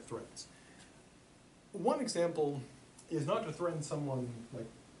like direct threats. One example is not to threaten someone like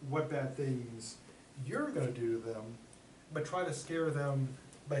what bad things you're going to do to them, but try to scare them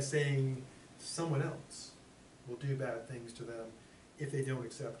by saying someone else will do bad things to them if they don't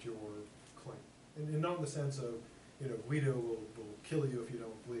accept your claim. And not in the sense of, Guido will kill you if you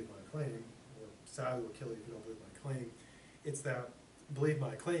don't believe my claim, or Sally will kill you if you don't believe my claim. It's that, believe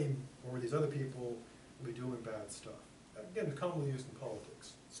my claim, or these other people will be doing bad stuff. Again, it's commonly used in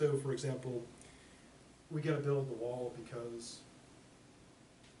politics. So, for example, we got to build the wall because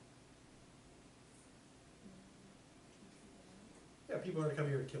people are going to come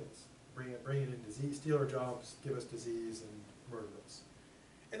here to kill us, bring in disease, steal our jobs, give us disease, and murder us.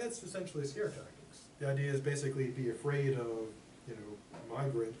 And that's essentially scare tactics. The idea is basically be afraid of,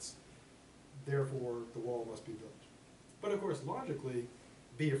 migrants, therefore the wall must be built. But of course, logically,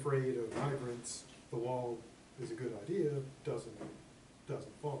 be afraid of migrants, the wall is a good idea, doesn't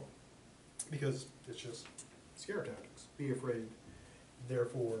follow. Because it's just scare tactics. Be afraid,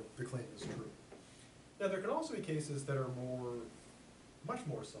 therefore the claim is true. Now there can also be cases that are much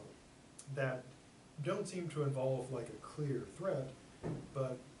more subtle, that don't seem to involve like a clear threat,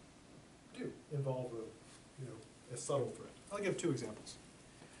 but do involve a subtle threat. I'll give two examples.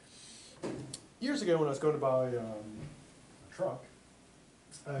 Years ago when I was going to buy a truck,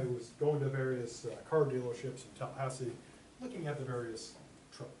 I was going to various car dealerships in Tallahassee, looking at the various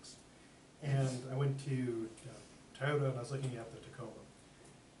trucks. And I went to Toyota and I was looking at the Tacoma.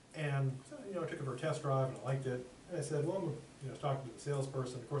 And so, I took it for a test drive and I liked it. And I said, well, I was talking to the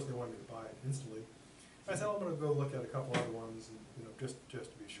salesperson. Of course, they wanted me to buy it instantly. I said, I'm going to go look at a couple other ones, and just to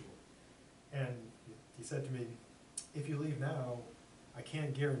be sure. And he said to me, if you leave now, I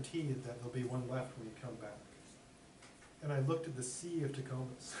can't guarantee that there'll be one left when you come back. And I looked at the sea of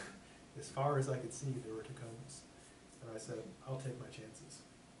Tacomas. As far as I could see, there were Tacomas. And I said, I'll take my chances.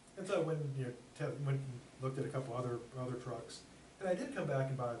 And so I went and looked at a couple other trucks. And I did come back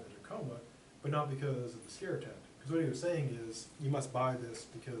and buy the Tacoma, but not because of the scare tactic. Because what he was saying is, you must buy this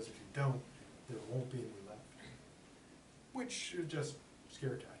because if you don't, there won't be any left. Which is just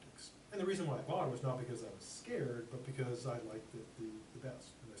scare tactics. And the reason why I bought it was not because I was scared, but because I liked it the best.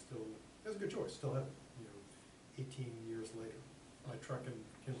 And it was a good choice, still have it, 18 years later. My truck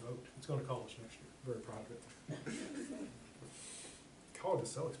can vote. It's going to college next year. Very proud of it. College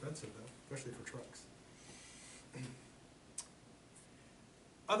is so expensive though, especially for trucks.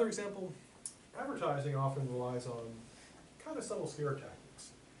 Other example, advertising often relies on kind of subtle scare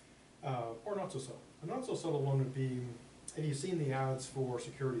tactics, or not so subtle. A not so subtle one would be, and you've seen the ads for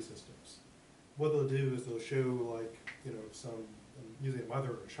security systems. What they'll do is they'll show some, usually a mother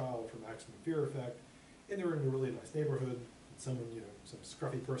or a child from maximum fear effect, and they're in a really nice neighborhood, and someone, some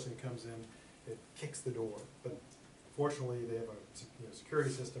scruffy person comes in and kicks the door. But fortunately they have a security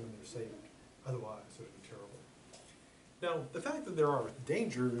system and they're saved. Otherwise it would be terrible. Now, the fact that there are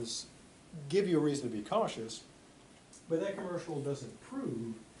dangers give you a reason to be cautious, but that commercial doesn't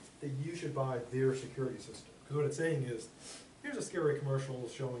prove that you should buy their security system. Because what it's saying is, here's a scary commercial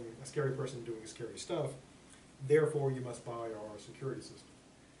showing a scary person doing scary stuff, therefore you must buy our security system.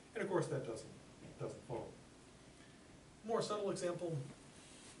 And of course that doesn't follow. More subtle example,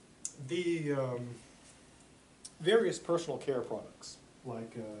 the various personal care products,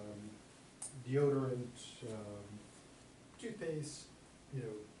 like deodorant, toothpaste,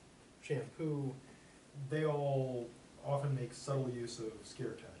 shampoo, they all often make subtle use of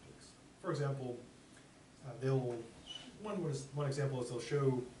scare tactics. For example, one example is they'll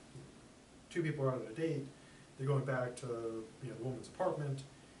show two people are out on a date, they're going back to the woman's apartment,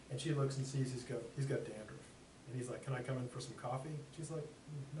 and she looks and sees he's got dandruff. And he's like, can I come in for some coffee? She's like,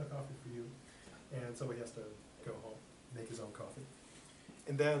 no coffee for you. And so he has to go home, make his own coffee.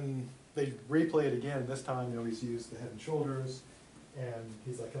 And then they replay it again. This time, he's used the Head and Shoulders, and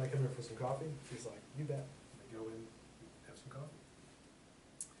he's like, can I come in for some coffee? She's like, you bet. And they go in, have some coffee.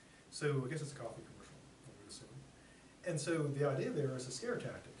 So I guess it's a coffee commercial, I would assume. And so the idea there is a scare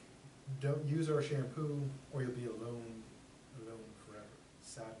tactic. Don't use our shampoo, or you'll be alone forever,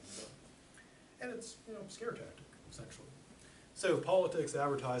 sad and alone. And it's scare tactic essentially. So politics,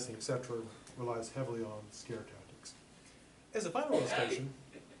 advertising, etc., relies heavily on scare tactics. As a final illustration,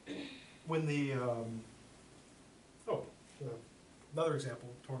 when another example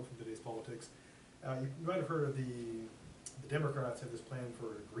torn from today's politics, you might have heard of the Democrats have this plan for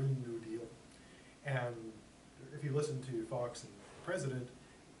a Green New Deal, and if you listen to Fox and the president,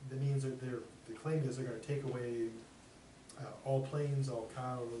 that means that the claim is they're gonna take away all planes, all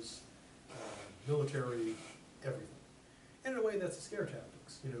cows, military, everything. And in a way, that's the scare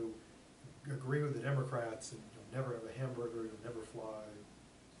tactics. You know, agree with the Democrats and you'll never have a hamburger, you'll never fly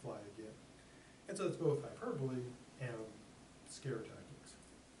again. And so it's both hyperbole and scare tactics.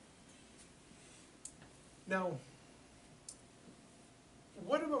 Now,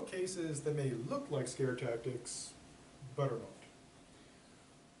 what about cases that may look like scare tactics, but are not?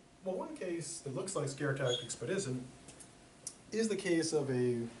 Well, one case that looks like scare tactics but isn't, is the case of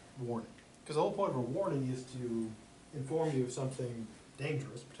a warning. Because the whole point of a warning is to inform you of something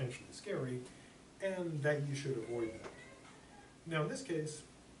dangerous, potentially scary, and that you should avoid that. Now in this case,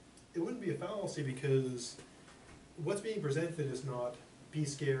 it wouldn't be a fallacy because what's being presented is not, be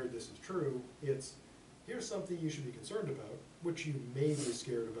scared, this is true, it's, here's something you should be concerned about, which you may be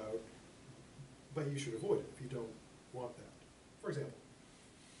scared about, but you should avoid it if you don't want that. For example,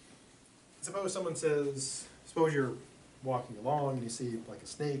 suppose someone says, suppose you're walking along and you see like a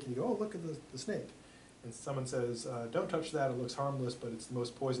snake and you go, oh, look at the snake. And someone says, don't touch that, it looks harmless, but it's the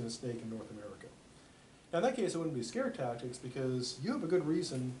most poisonous snake in North America. Now in that case, it wouldn't be scare tactics because you have a good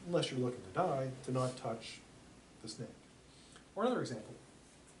reason, unless you're looking to die, to not touch the snake. Or another example,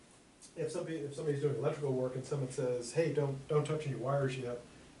 if somebody's doing electrical work and someone says, hey, don't touch any wires yet,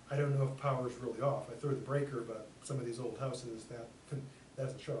 I don't know if power's really off. I threw the breaker, but some of these old houses, that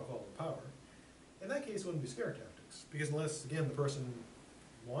hasn't shut off all the power. In that case, it wouldn't be scare tactics, because unless, again, the person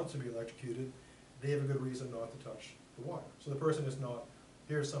wants to be electrocuted, they have a good reason not to touch the wire. So the person is not,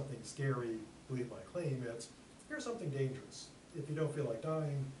 here's something scary, believe my claim, it's, here's something dangerous. If you don't feel like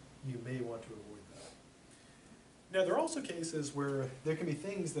dying, you may want to avoid that. Now, there are also cases where there can be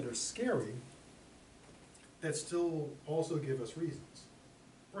things that are scary that still also give us reasons.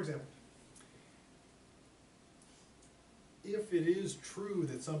 For example, if it is true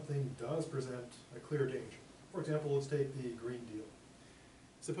that something does present a clear danger, for example, let's take the Green Deal.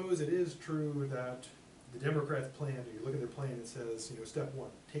 Suppose it is true that the Democrats' plan, you look at their plan, it says, you know, step 1,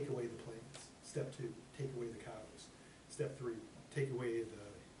 take away the planes. Step 2, take away the cows. Step 3, take away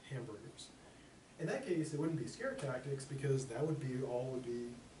the hamburgers. In that case, it wouldn't be scare tactics because that would be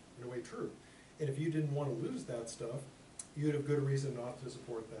in a way true. And if you didn't want to lose that stuff, you'd have good reason not to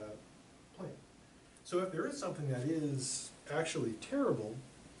support that plan. So if there is something that is actually terrible,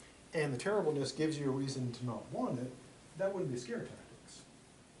 and the terribleness gives you a reason to not want it, that wouldn't be scare tactics.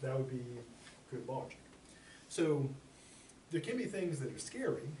 That would be good logic. So there can be things that are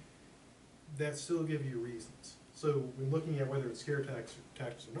scary that still give you reasons. So when looking at whether it's scare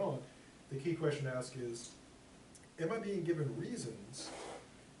tactics or not, the key question to ask is, am I being given reasons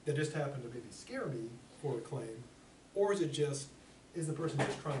that just happen to maybe scare me for a claim, or is the person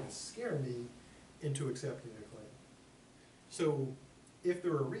just trying to scare me into accepting a claim? So if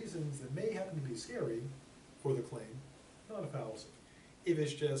there are reasons that may happen to be scary for the claim, not a fallacy. If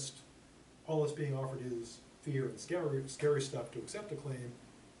it's just all that's being offered is fear and scary stuff to accept a claim,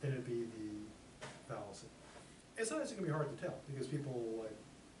 then it'd be the fallacy. And sometimes it can be hard to tell because people like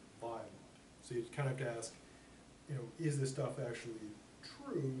lie a lot. So you kind of have to ask, you know, is this stuff actually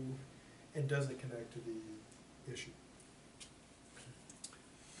true, and does it connect to the issue?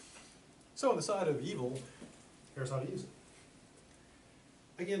 So on the side of evil, here's how to use it.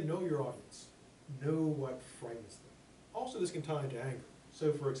 Again, know your audience. Know what frightens them. Also, this can tie into anger.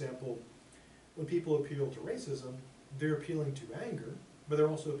 So, for example, when people appeal to racism, they're appealing to anger, but they're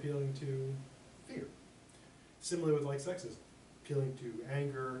also appealing to fear. Similarly with like sexism, appealing to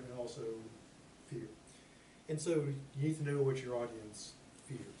anger and also fear. And so you need to know what your audience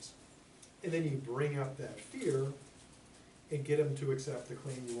fears. And then you bring up that fear and get them to accept the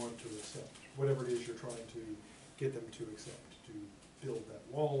claim you want to accept, whatever it is you're trying to get them to accept, to build that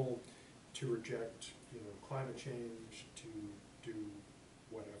wall, to reject, you know, climate change, to do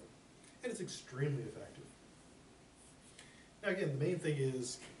whatever. And it's extremely effective. Now again, the main thing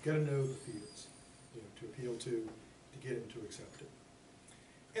is, you gotta know the fears, you know, to appeal to get them to accept it.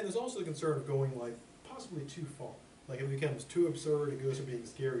 And there's also the concern of going like possibly too far. Like if it becomes too absurd, it goes from being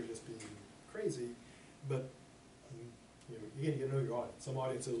scary to just being crazy. But you know, again, you gotta know your audience. Some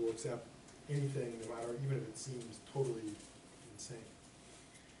audiences will accept anything, no matter, even if it seems totally insane.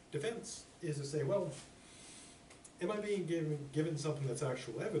 Defense is to say, well, am I being given something that's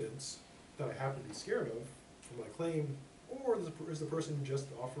actual evidence that I happen to be scared of for my claim, or is the person just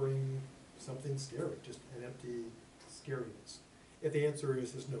offering something scary, just an empty scariness? If the answer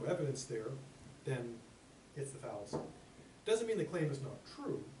is there's no evidence there, then it's the fallacy. Doesn't mean the claim is not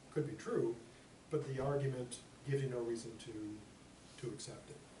true, could be true, but the argument gives you no reason to accept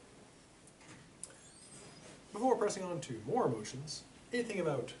it. Before pressing on to more emotions, anything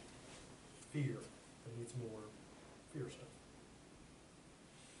about fear that needs more fear stuff.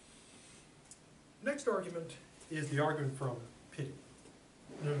 Next argument is the argument from pity,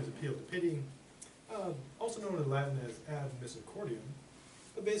 known as appeal to pity, also known in Latin as ad misericordiam.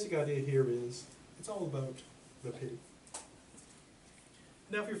 The basic idea here is it's all about the pity.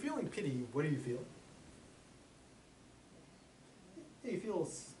 Now, if you're feeling pity, what do you feel? You feel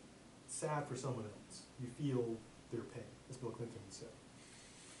sad for someone else. You feel their pain, as Bill Clinton would say.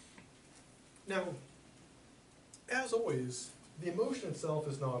 Now, as always, the emotion itself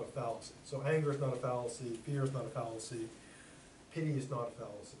is not a fallacy. So anger is not a fallacy, fear is not a fallacy, pity is not a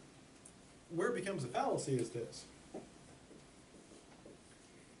fallacy. Where it becomes a fallacy is this.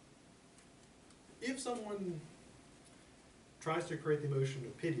 If someone tries to create the emotion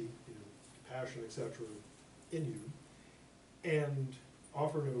of pity, compassion, etc., in you, and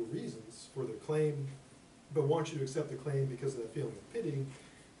offer no reasons for their claim, but want you to accept the claim because of that feeling of pity,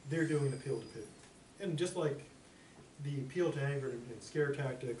 they're doing an appeal to pity. And just like the appeal to anger and scare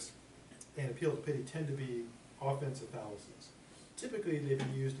tactics and appeal to pity tend to be offensive fallacies. Typically, they've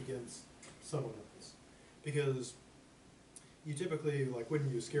been used against someone else because you typically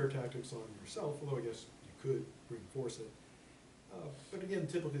wouldn't use scare tactics on yourself, although I guess you could reinforce it. But again,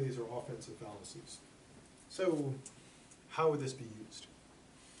 typically these are offensive fallacies. So, how would this be used?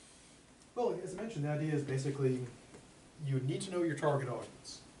 Well, as I mentioned, the idea is basically you would need to know your target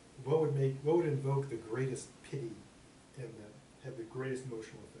audience. What would invoke the greatest pity and have the greatest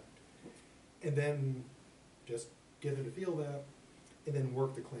emotional effect? And then just get them to feel that, and then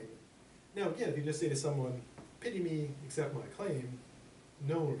work the claim in. Now again, if you just say to someone, pity me, accept my claim,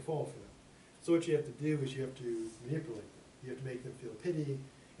 no one would fall for that. So what you have to do is you have to manipulate them. You have to make them feel pity,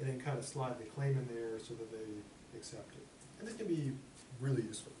 and then kind of slide the claim in there so that they accept it. And this can be really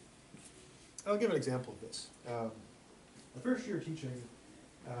useful. I'll give an example of this. The first year teaching,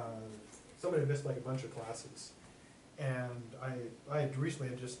 somebody missed a bunch of classes. And I had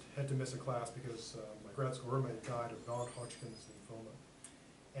recently just had to miss a class because my grad school roommate died of non-Hodgkin's lymphoma.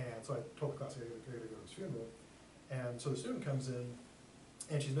 And so I told the class I had to go to his funeral. And so the student comes in,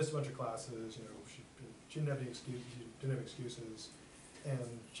 and she's missed a bunch of classes. She didn't have any excuses. She didn't have excuses.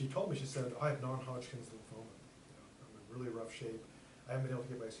 And she told me, she said, I have non-Hodgkin's lymphoma. I'm in really rough shape. I haven't been able to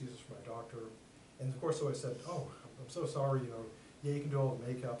get my excuses from my doctor. And of course, so I said, oh, I'm so sorry, yeah, you can do all the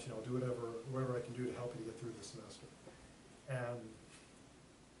makeups, I'll do whatever I can do to help you to get through the semester. And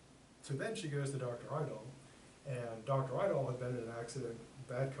so then she goes to Dr. Idol, and Dr. Idol had been in an accident,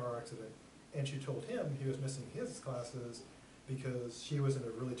 bad car accident, and she told him he was missing his classes because she was in a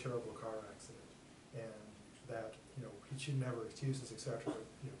really terrible car accident, and that, she didn't have her excuses, etc.,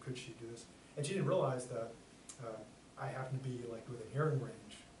 could she do this? And she didn't realize that I happened to be within hearing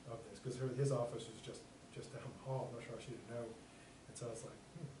range of this, because his office was just down the hall. I'm not sure she didn't know. And so I was like,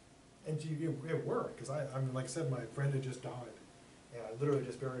 And it worked, because I mean, like I said, my friend had just died, and I literally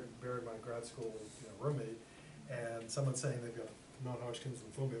just buried my grad school roommate, and someone saying they've got non-Hodgkin's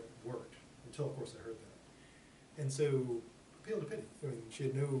lymphoma worked, until of course I heard that. And so, appeal to pity. I mean, she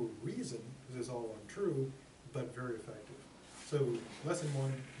had no reason, this is all untrue, but very effective. So, lesson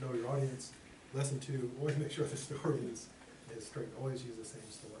 1, know your audience. Lesson 2, always make sure the story is straight. Always use the same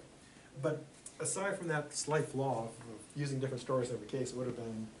story. But aside from that slight flaw of using different stories in every case, it would have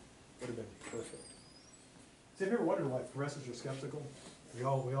been perfect. So have you ever wondered why professors are skeptical? We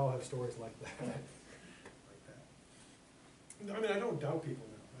all have stories like that. I mean, I don't doubt people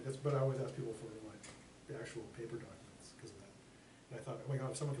now, but I always ask people for the actual paper documents because of that. And I thought, oh my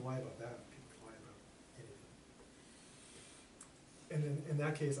God, if someone can lie about that, people can lie about anything. And in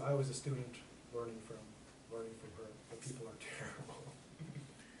that case, I was a student learning from her. But people are terrible.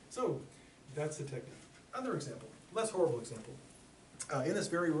 So that's the technique. Other example, less horrible example. In this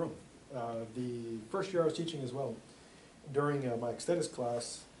very room, the first year I was teaching as well, during my aesthetics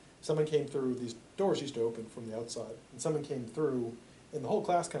class, someone came through, these doors used to open from the outside, and someone came through, and the whole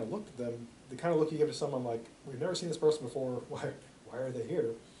class kind of looked at them, the kind of look you give to someone like, we've never seen this person before, why are they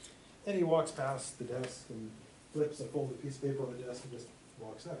here? And he walks past the desk and flips a folded piece of paper on the desk and just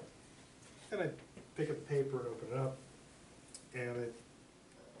walks out. And I pick up the paper and open it up, and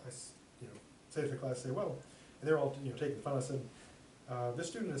I say to the class, well, and they're all taking fun. I said, this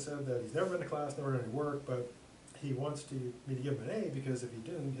student has said that he's never been to class, never done any work, but he wants me to give him an A because if he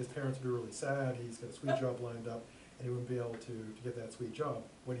didn't, his parents would be really sad. He's got a sweet job lined up, and he wouldn't be able to get that sweet job.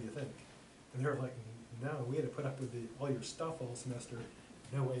 What do you think? And they're like, no, we had to put up with all your stuff all semester.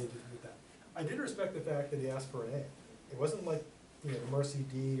 No way to do that. I did respect the fact that he asked for an A. It wasn't like the Mercy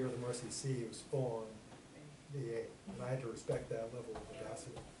D or the Mercy C. It was full on the A, and I had to respect that level of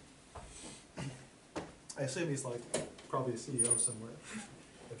audacity. I assume he's like probably a CEO somewhere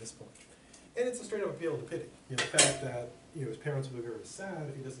at this point. And it's a straight up appeal to pity. You know, the fact that, you know, his parents will be very sad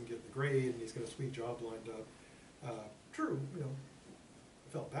if he doesn't get the grade and he's got a sweet job lined up. True, you know,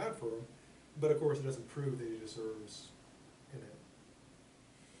 I felt bad for him, but of course it doesn't prove that he deserves an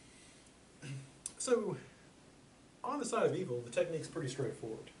A. So, on the side of evil, the technique's pretty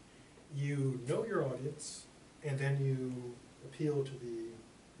straightforward. You know your audience, and then you appeal to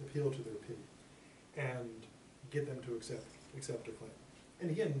their pity, and get them to accept a claim.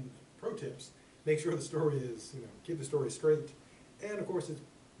 And again, pro tips: make sure the story is, you know, keep the story straight, and of course it's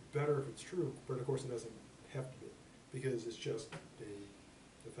better if it's true, but of course it doesn't have to be, because it's just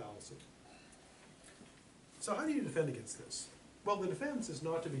a fallacy. So how do you defend against this? Well, the defense is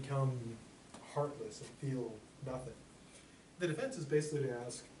not to become heartless and feel nothing. The defense is basically to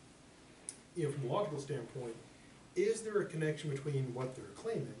ask, you know, from a logical standpoint, is there a connection between what they're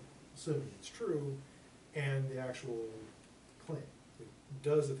claiming, assuming it's true, and the actual claim?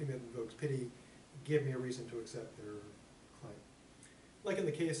 Does the thing that invokes pity give me a reason to accept their claim? Like in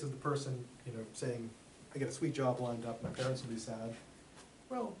the case of the person, you know, saying, I get a sweet job lined up, my parents will be sad.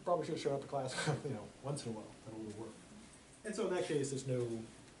 Well, probably should have shown up to class, you know, once in a while, that will work. And so in that case, there's no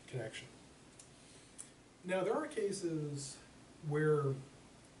connection. Now, there are cases where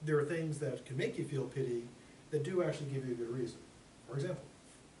there are things that can make you feel pity that do actually give you a good reason. For example,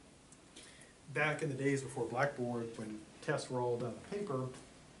 back in the days before Blackboard, when tests were all done on paper,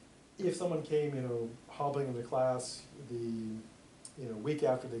 if someone came, you know, hobbling into class the week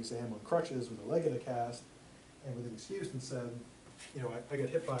after the exam on crutches with a leg in a cast, and with an excuse and said, you know, I got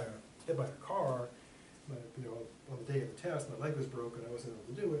hit by a car, but, you know, on the day of the test, my leg was broken, I wasn't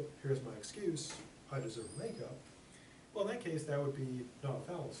able to do it, here's my excuse, I deserve makeup. Well, in that case, that would be not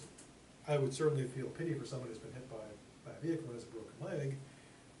a fallacy. I would certainly feel pity for someone who's been hit by a vehicle and has a broken leg,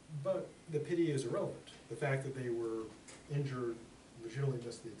 but the pity is irrelevant. The fact that they were injured, legitimately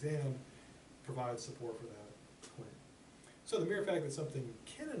missed the exam, provides support for that claim. So the mere fact that something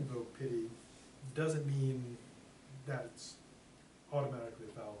can invoke pity doesn't mean that it's automatically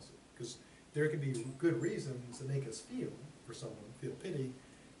a fallacy, because there can be good reasons that make us feel pity,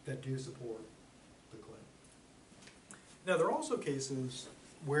 that do support the claim. Now, there are also cases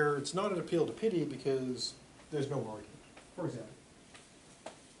where it's not an appeal to pity because there's no argument. For example,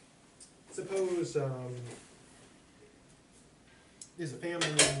 suppose there's a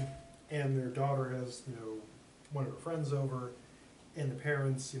family and their daughter has, you know, one of her friends over, and the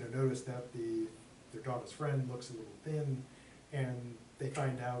parents, you know, notice that their daughter's friend looks a little thin, and they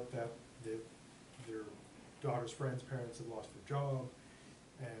find out that their daughter's friend's parents have lost their job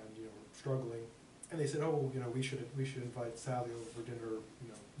and, you know, are struggling, and they said, oh, you know, we should invite Sally over for dinner, you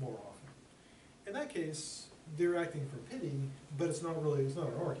know, more often. In that case, they're acting from pity, but it's not an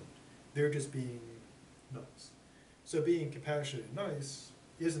argument. They're just being nice. So being compassionate and nice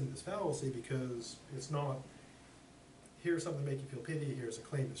isn't this fallacy, because it's not, here's something to make you feel pity, here's a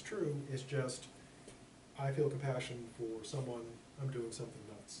claim that's true. It's just, I feel compassion for someone, I'm doing something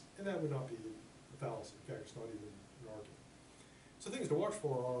nuts. And that would not be a fallacy. In fact, it's not even an argument. So things to watch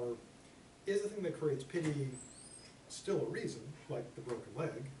for are, is the thing that creates pity still a reason, like the broken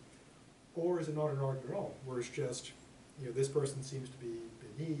leg, or is it not an argument at all, where it's just, you know, this person seems to be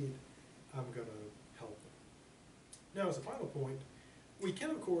in need, I'm going to help them. Now, as a final point, we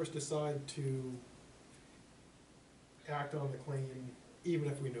can, of course, decide to act on the claim even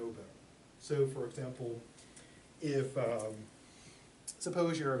if we know better. So, for example, if,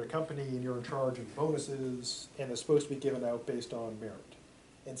 suppose you're at a company and you're in charge of bonuses and it's supposed to be given out based on merit,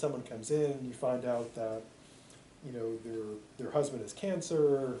 and someone comes in and you find out that, you know, their husband has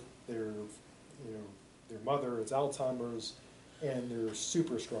cancer, their mother has Alzheimer's, and they're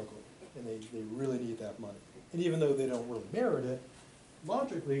super struggling, and they really need that money. And even though they don't really merit it,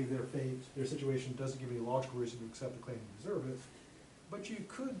 logically their fate, their situation doesn't give you a logical reason to accept the claim and deserve it, but you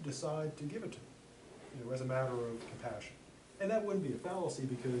could decide to give it to them, you know, as a matter of compassion. And that wouldn't be a fallacy,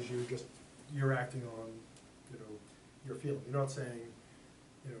 because you're acting on, you know, your feeling. You're not saying,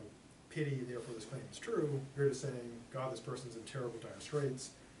 you know, pity, therefore this claim is true. You're just saying, God, this person's in terrible dire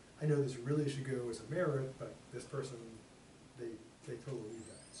straits. I know this really should go as a merit, but this person, they totally need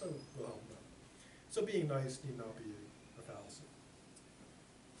that, so we'll help them out. So being nice need not be a fallacy.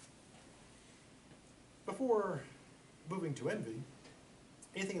 Before moving to envy,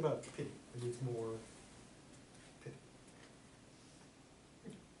 anything about pity that needs more pity?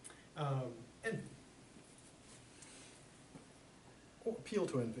 Envy. Or appeal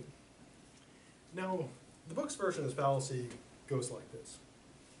to envy. Now, the book's version of this fallacy goes like this.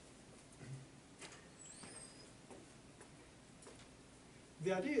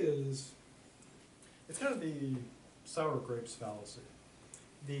 The idea is It's kind of the sour grapes fallacy.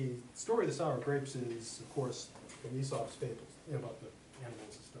 The story of the sour grapes is, of course, in Aesop's fables, about the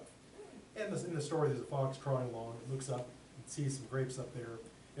animals and stuff. And in the story, there's a fox trotting along, it looks up and sees some grapes up there.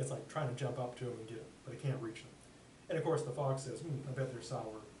 It's like trying to jump up to them and get them, but it can't reach them. And of course, the fox says, I bet they're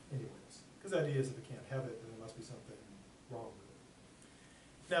sour anyways. Because the idea is if it can't have it, then there must be something wrong with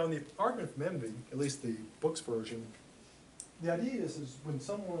it. Now, in the argument from envy, at least the book's version, the idea is when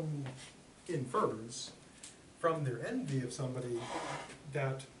someone infers from their envy of somebody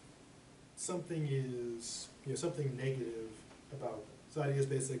that something is, something negative about them. So the idea is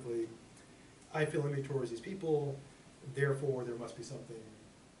basically, I feel envy towards these people, therefore there must be something,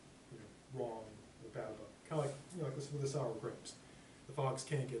 wrong or bad about them. Kind of like this with the sour grapes. The fox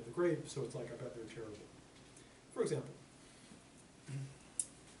can't get the grapes, so it's like, I bet they're terrible. For example,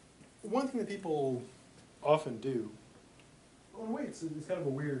 one thing that people often do, in a way it's kind of a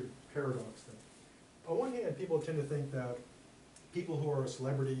weird paradox thing. On one hand, people tend to think that people who are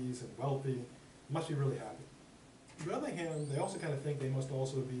celebrities and wealthy must be really happy. On the other hand, they also kind of think they must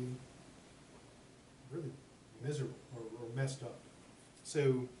also be really miserable or messed up.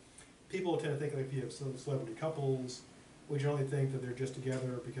 So people tend to think that if you have celebrity couples, we generally think that they're just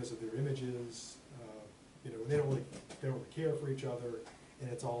together because of their images, they don't really care for each other, and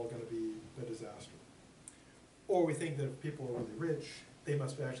it's all going to be a disaster. Or we think that if people are really rich, they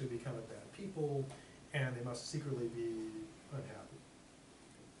must actually be kind of bad people, and they must secretly be unhappy.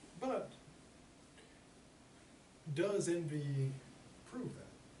 But does envy prove that?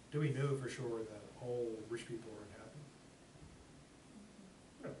 Do we know for sure that all rich people are unhappy?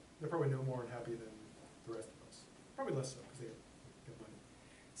 No, they're probably no more unhappy than the rest of us. Probably less so, because they get money.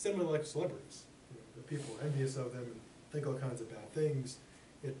 Similar like celebrities. The people are envious of them and think all kinds of bad things.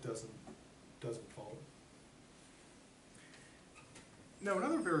 It doesn't follow. Now,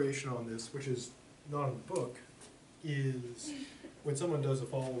 another variation on this, which is not in the book, is when someone does the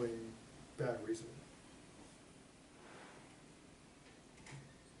following bad reasoning.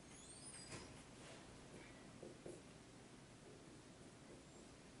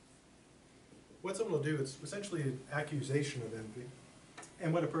 What someone will do, it's essentially an accusation of envy.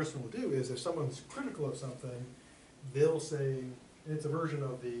 And what a person will do is, if someone's critical of something, they'll say, and it's a version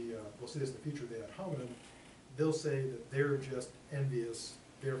of the, we'll see this in the future, the ad hominem, they'll say that they're just envious,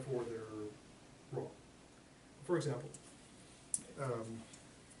 therefore they're wrong. For example,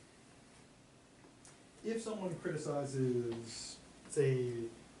 if someone criticizes, say,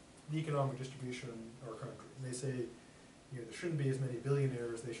 the economic distribution in our country, and they say, there shouldn't be as many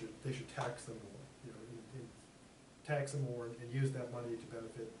billionaires, they should tax them more, and tax them more and use that money to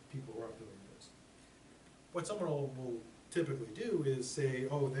benefit people who aren't billionaires. What someone will typically do is say,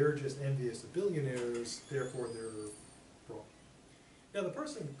 oh, they're just envious of billionaires, therefore they're wrong. Now, the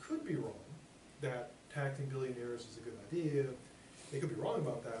person could be wrong, that taxing billionaires is a good idea. They could be wrong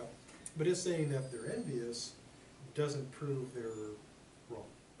about that, but just saying that they're envious doesn't prove they're wrong.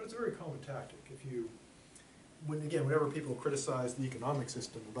 But it's a very common tactic. Whenever people criticize the economic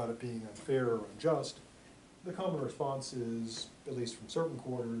system about it being unfair or unjust, the common response is, at least from certain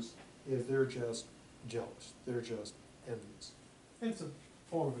quarters, is they're just jealous. They're just envious. And it's a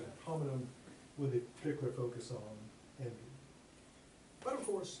form of an ad hominem with a particular focus on envy. But of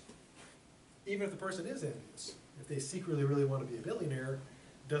course, even if the person is envious, if they secretly really want to be a billionaire,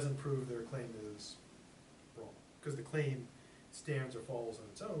 doesn't prove their claim is wrong. Because the claim stands or falls on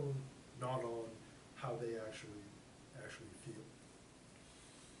its own, not on how they actually feel.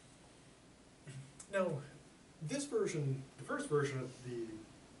 Now, this version, the first version of the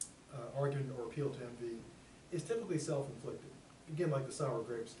argument or appeal to envy, is typically self-inflicted. Again, like the sour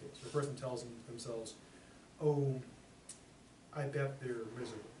grapes case, where a person tells themselves, oh, I bet they're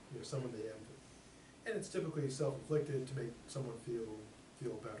miserable, someone they envy. And it's typically self-inflicted to make someone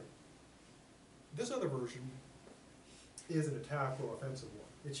feel better. This other version is an attack or offensive one.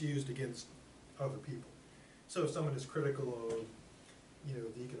 It's used against other people. So if someone is critical of,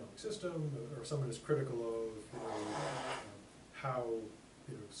 the economic system, or someone is critical of, how,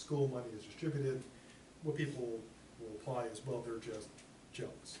 school money is distributed, what people will apply is, well, they're just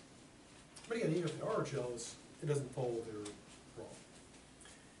jealous. But again, even if they are jealous, it doesn't follow they're wrong.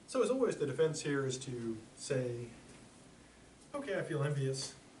 So as always, the defense here is to say, okay, I feel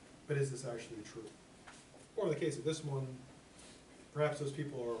envious, but is this actually true? Or in the case of this one, perhaps those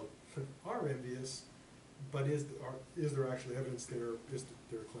people are envious, but is there actually evidence there? Is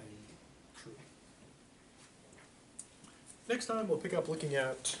their claim true? Next time we'll pick up looking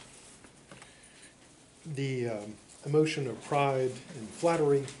at the emotion of pride and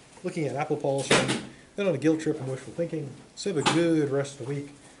flattery, looking at apple polishing, then on a guilt trip and wishful thinking. So have a good rest of the week,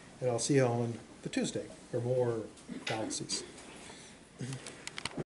 and I'll see you on the Tuesday for more fallacies.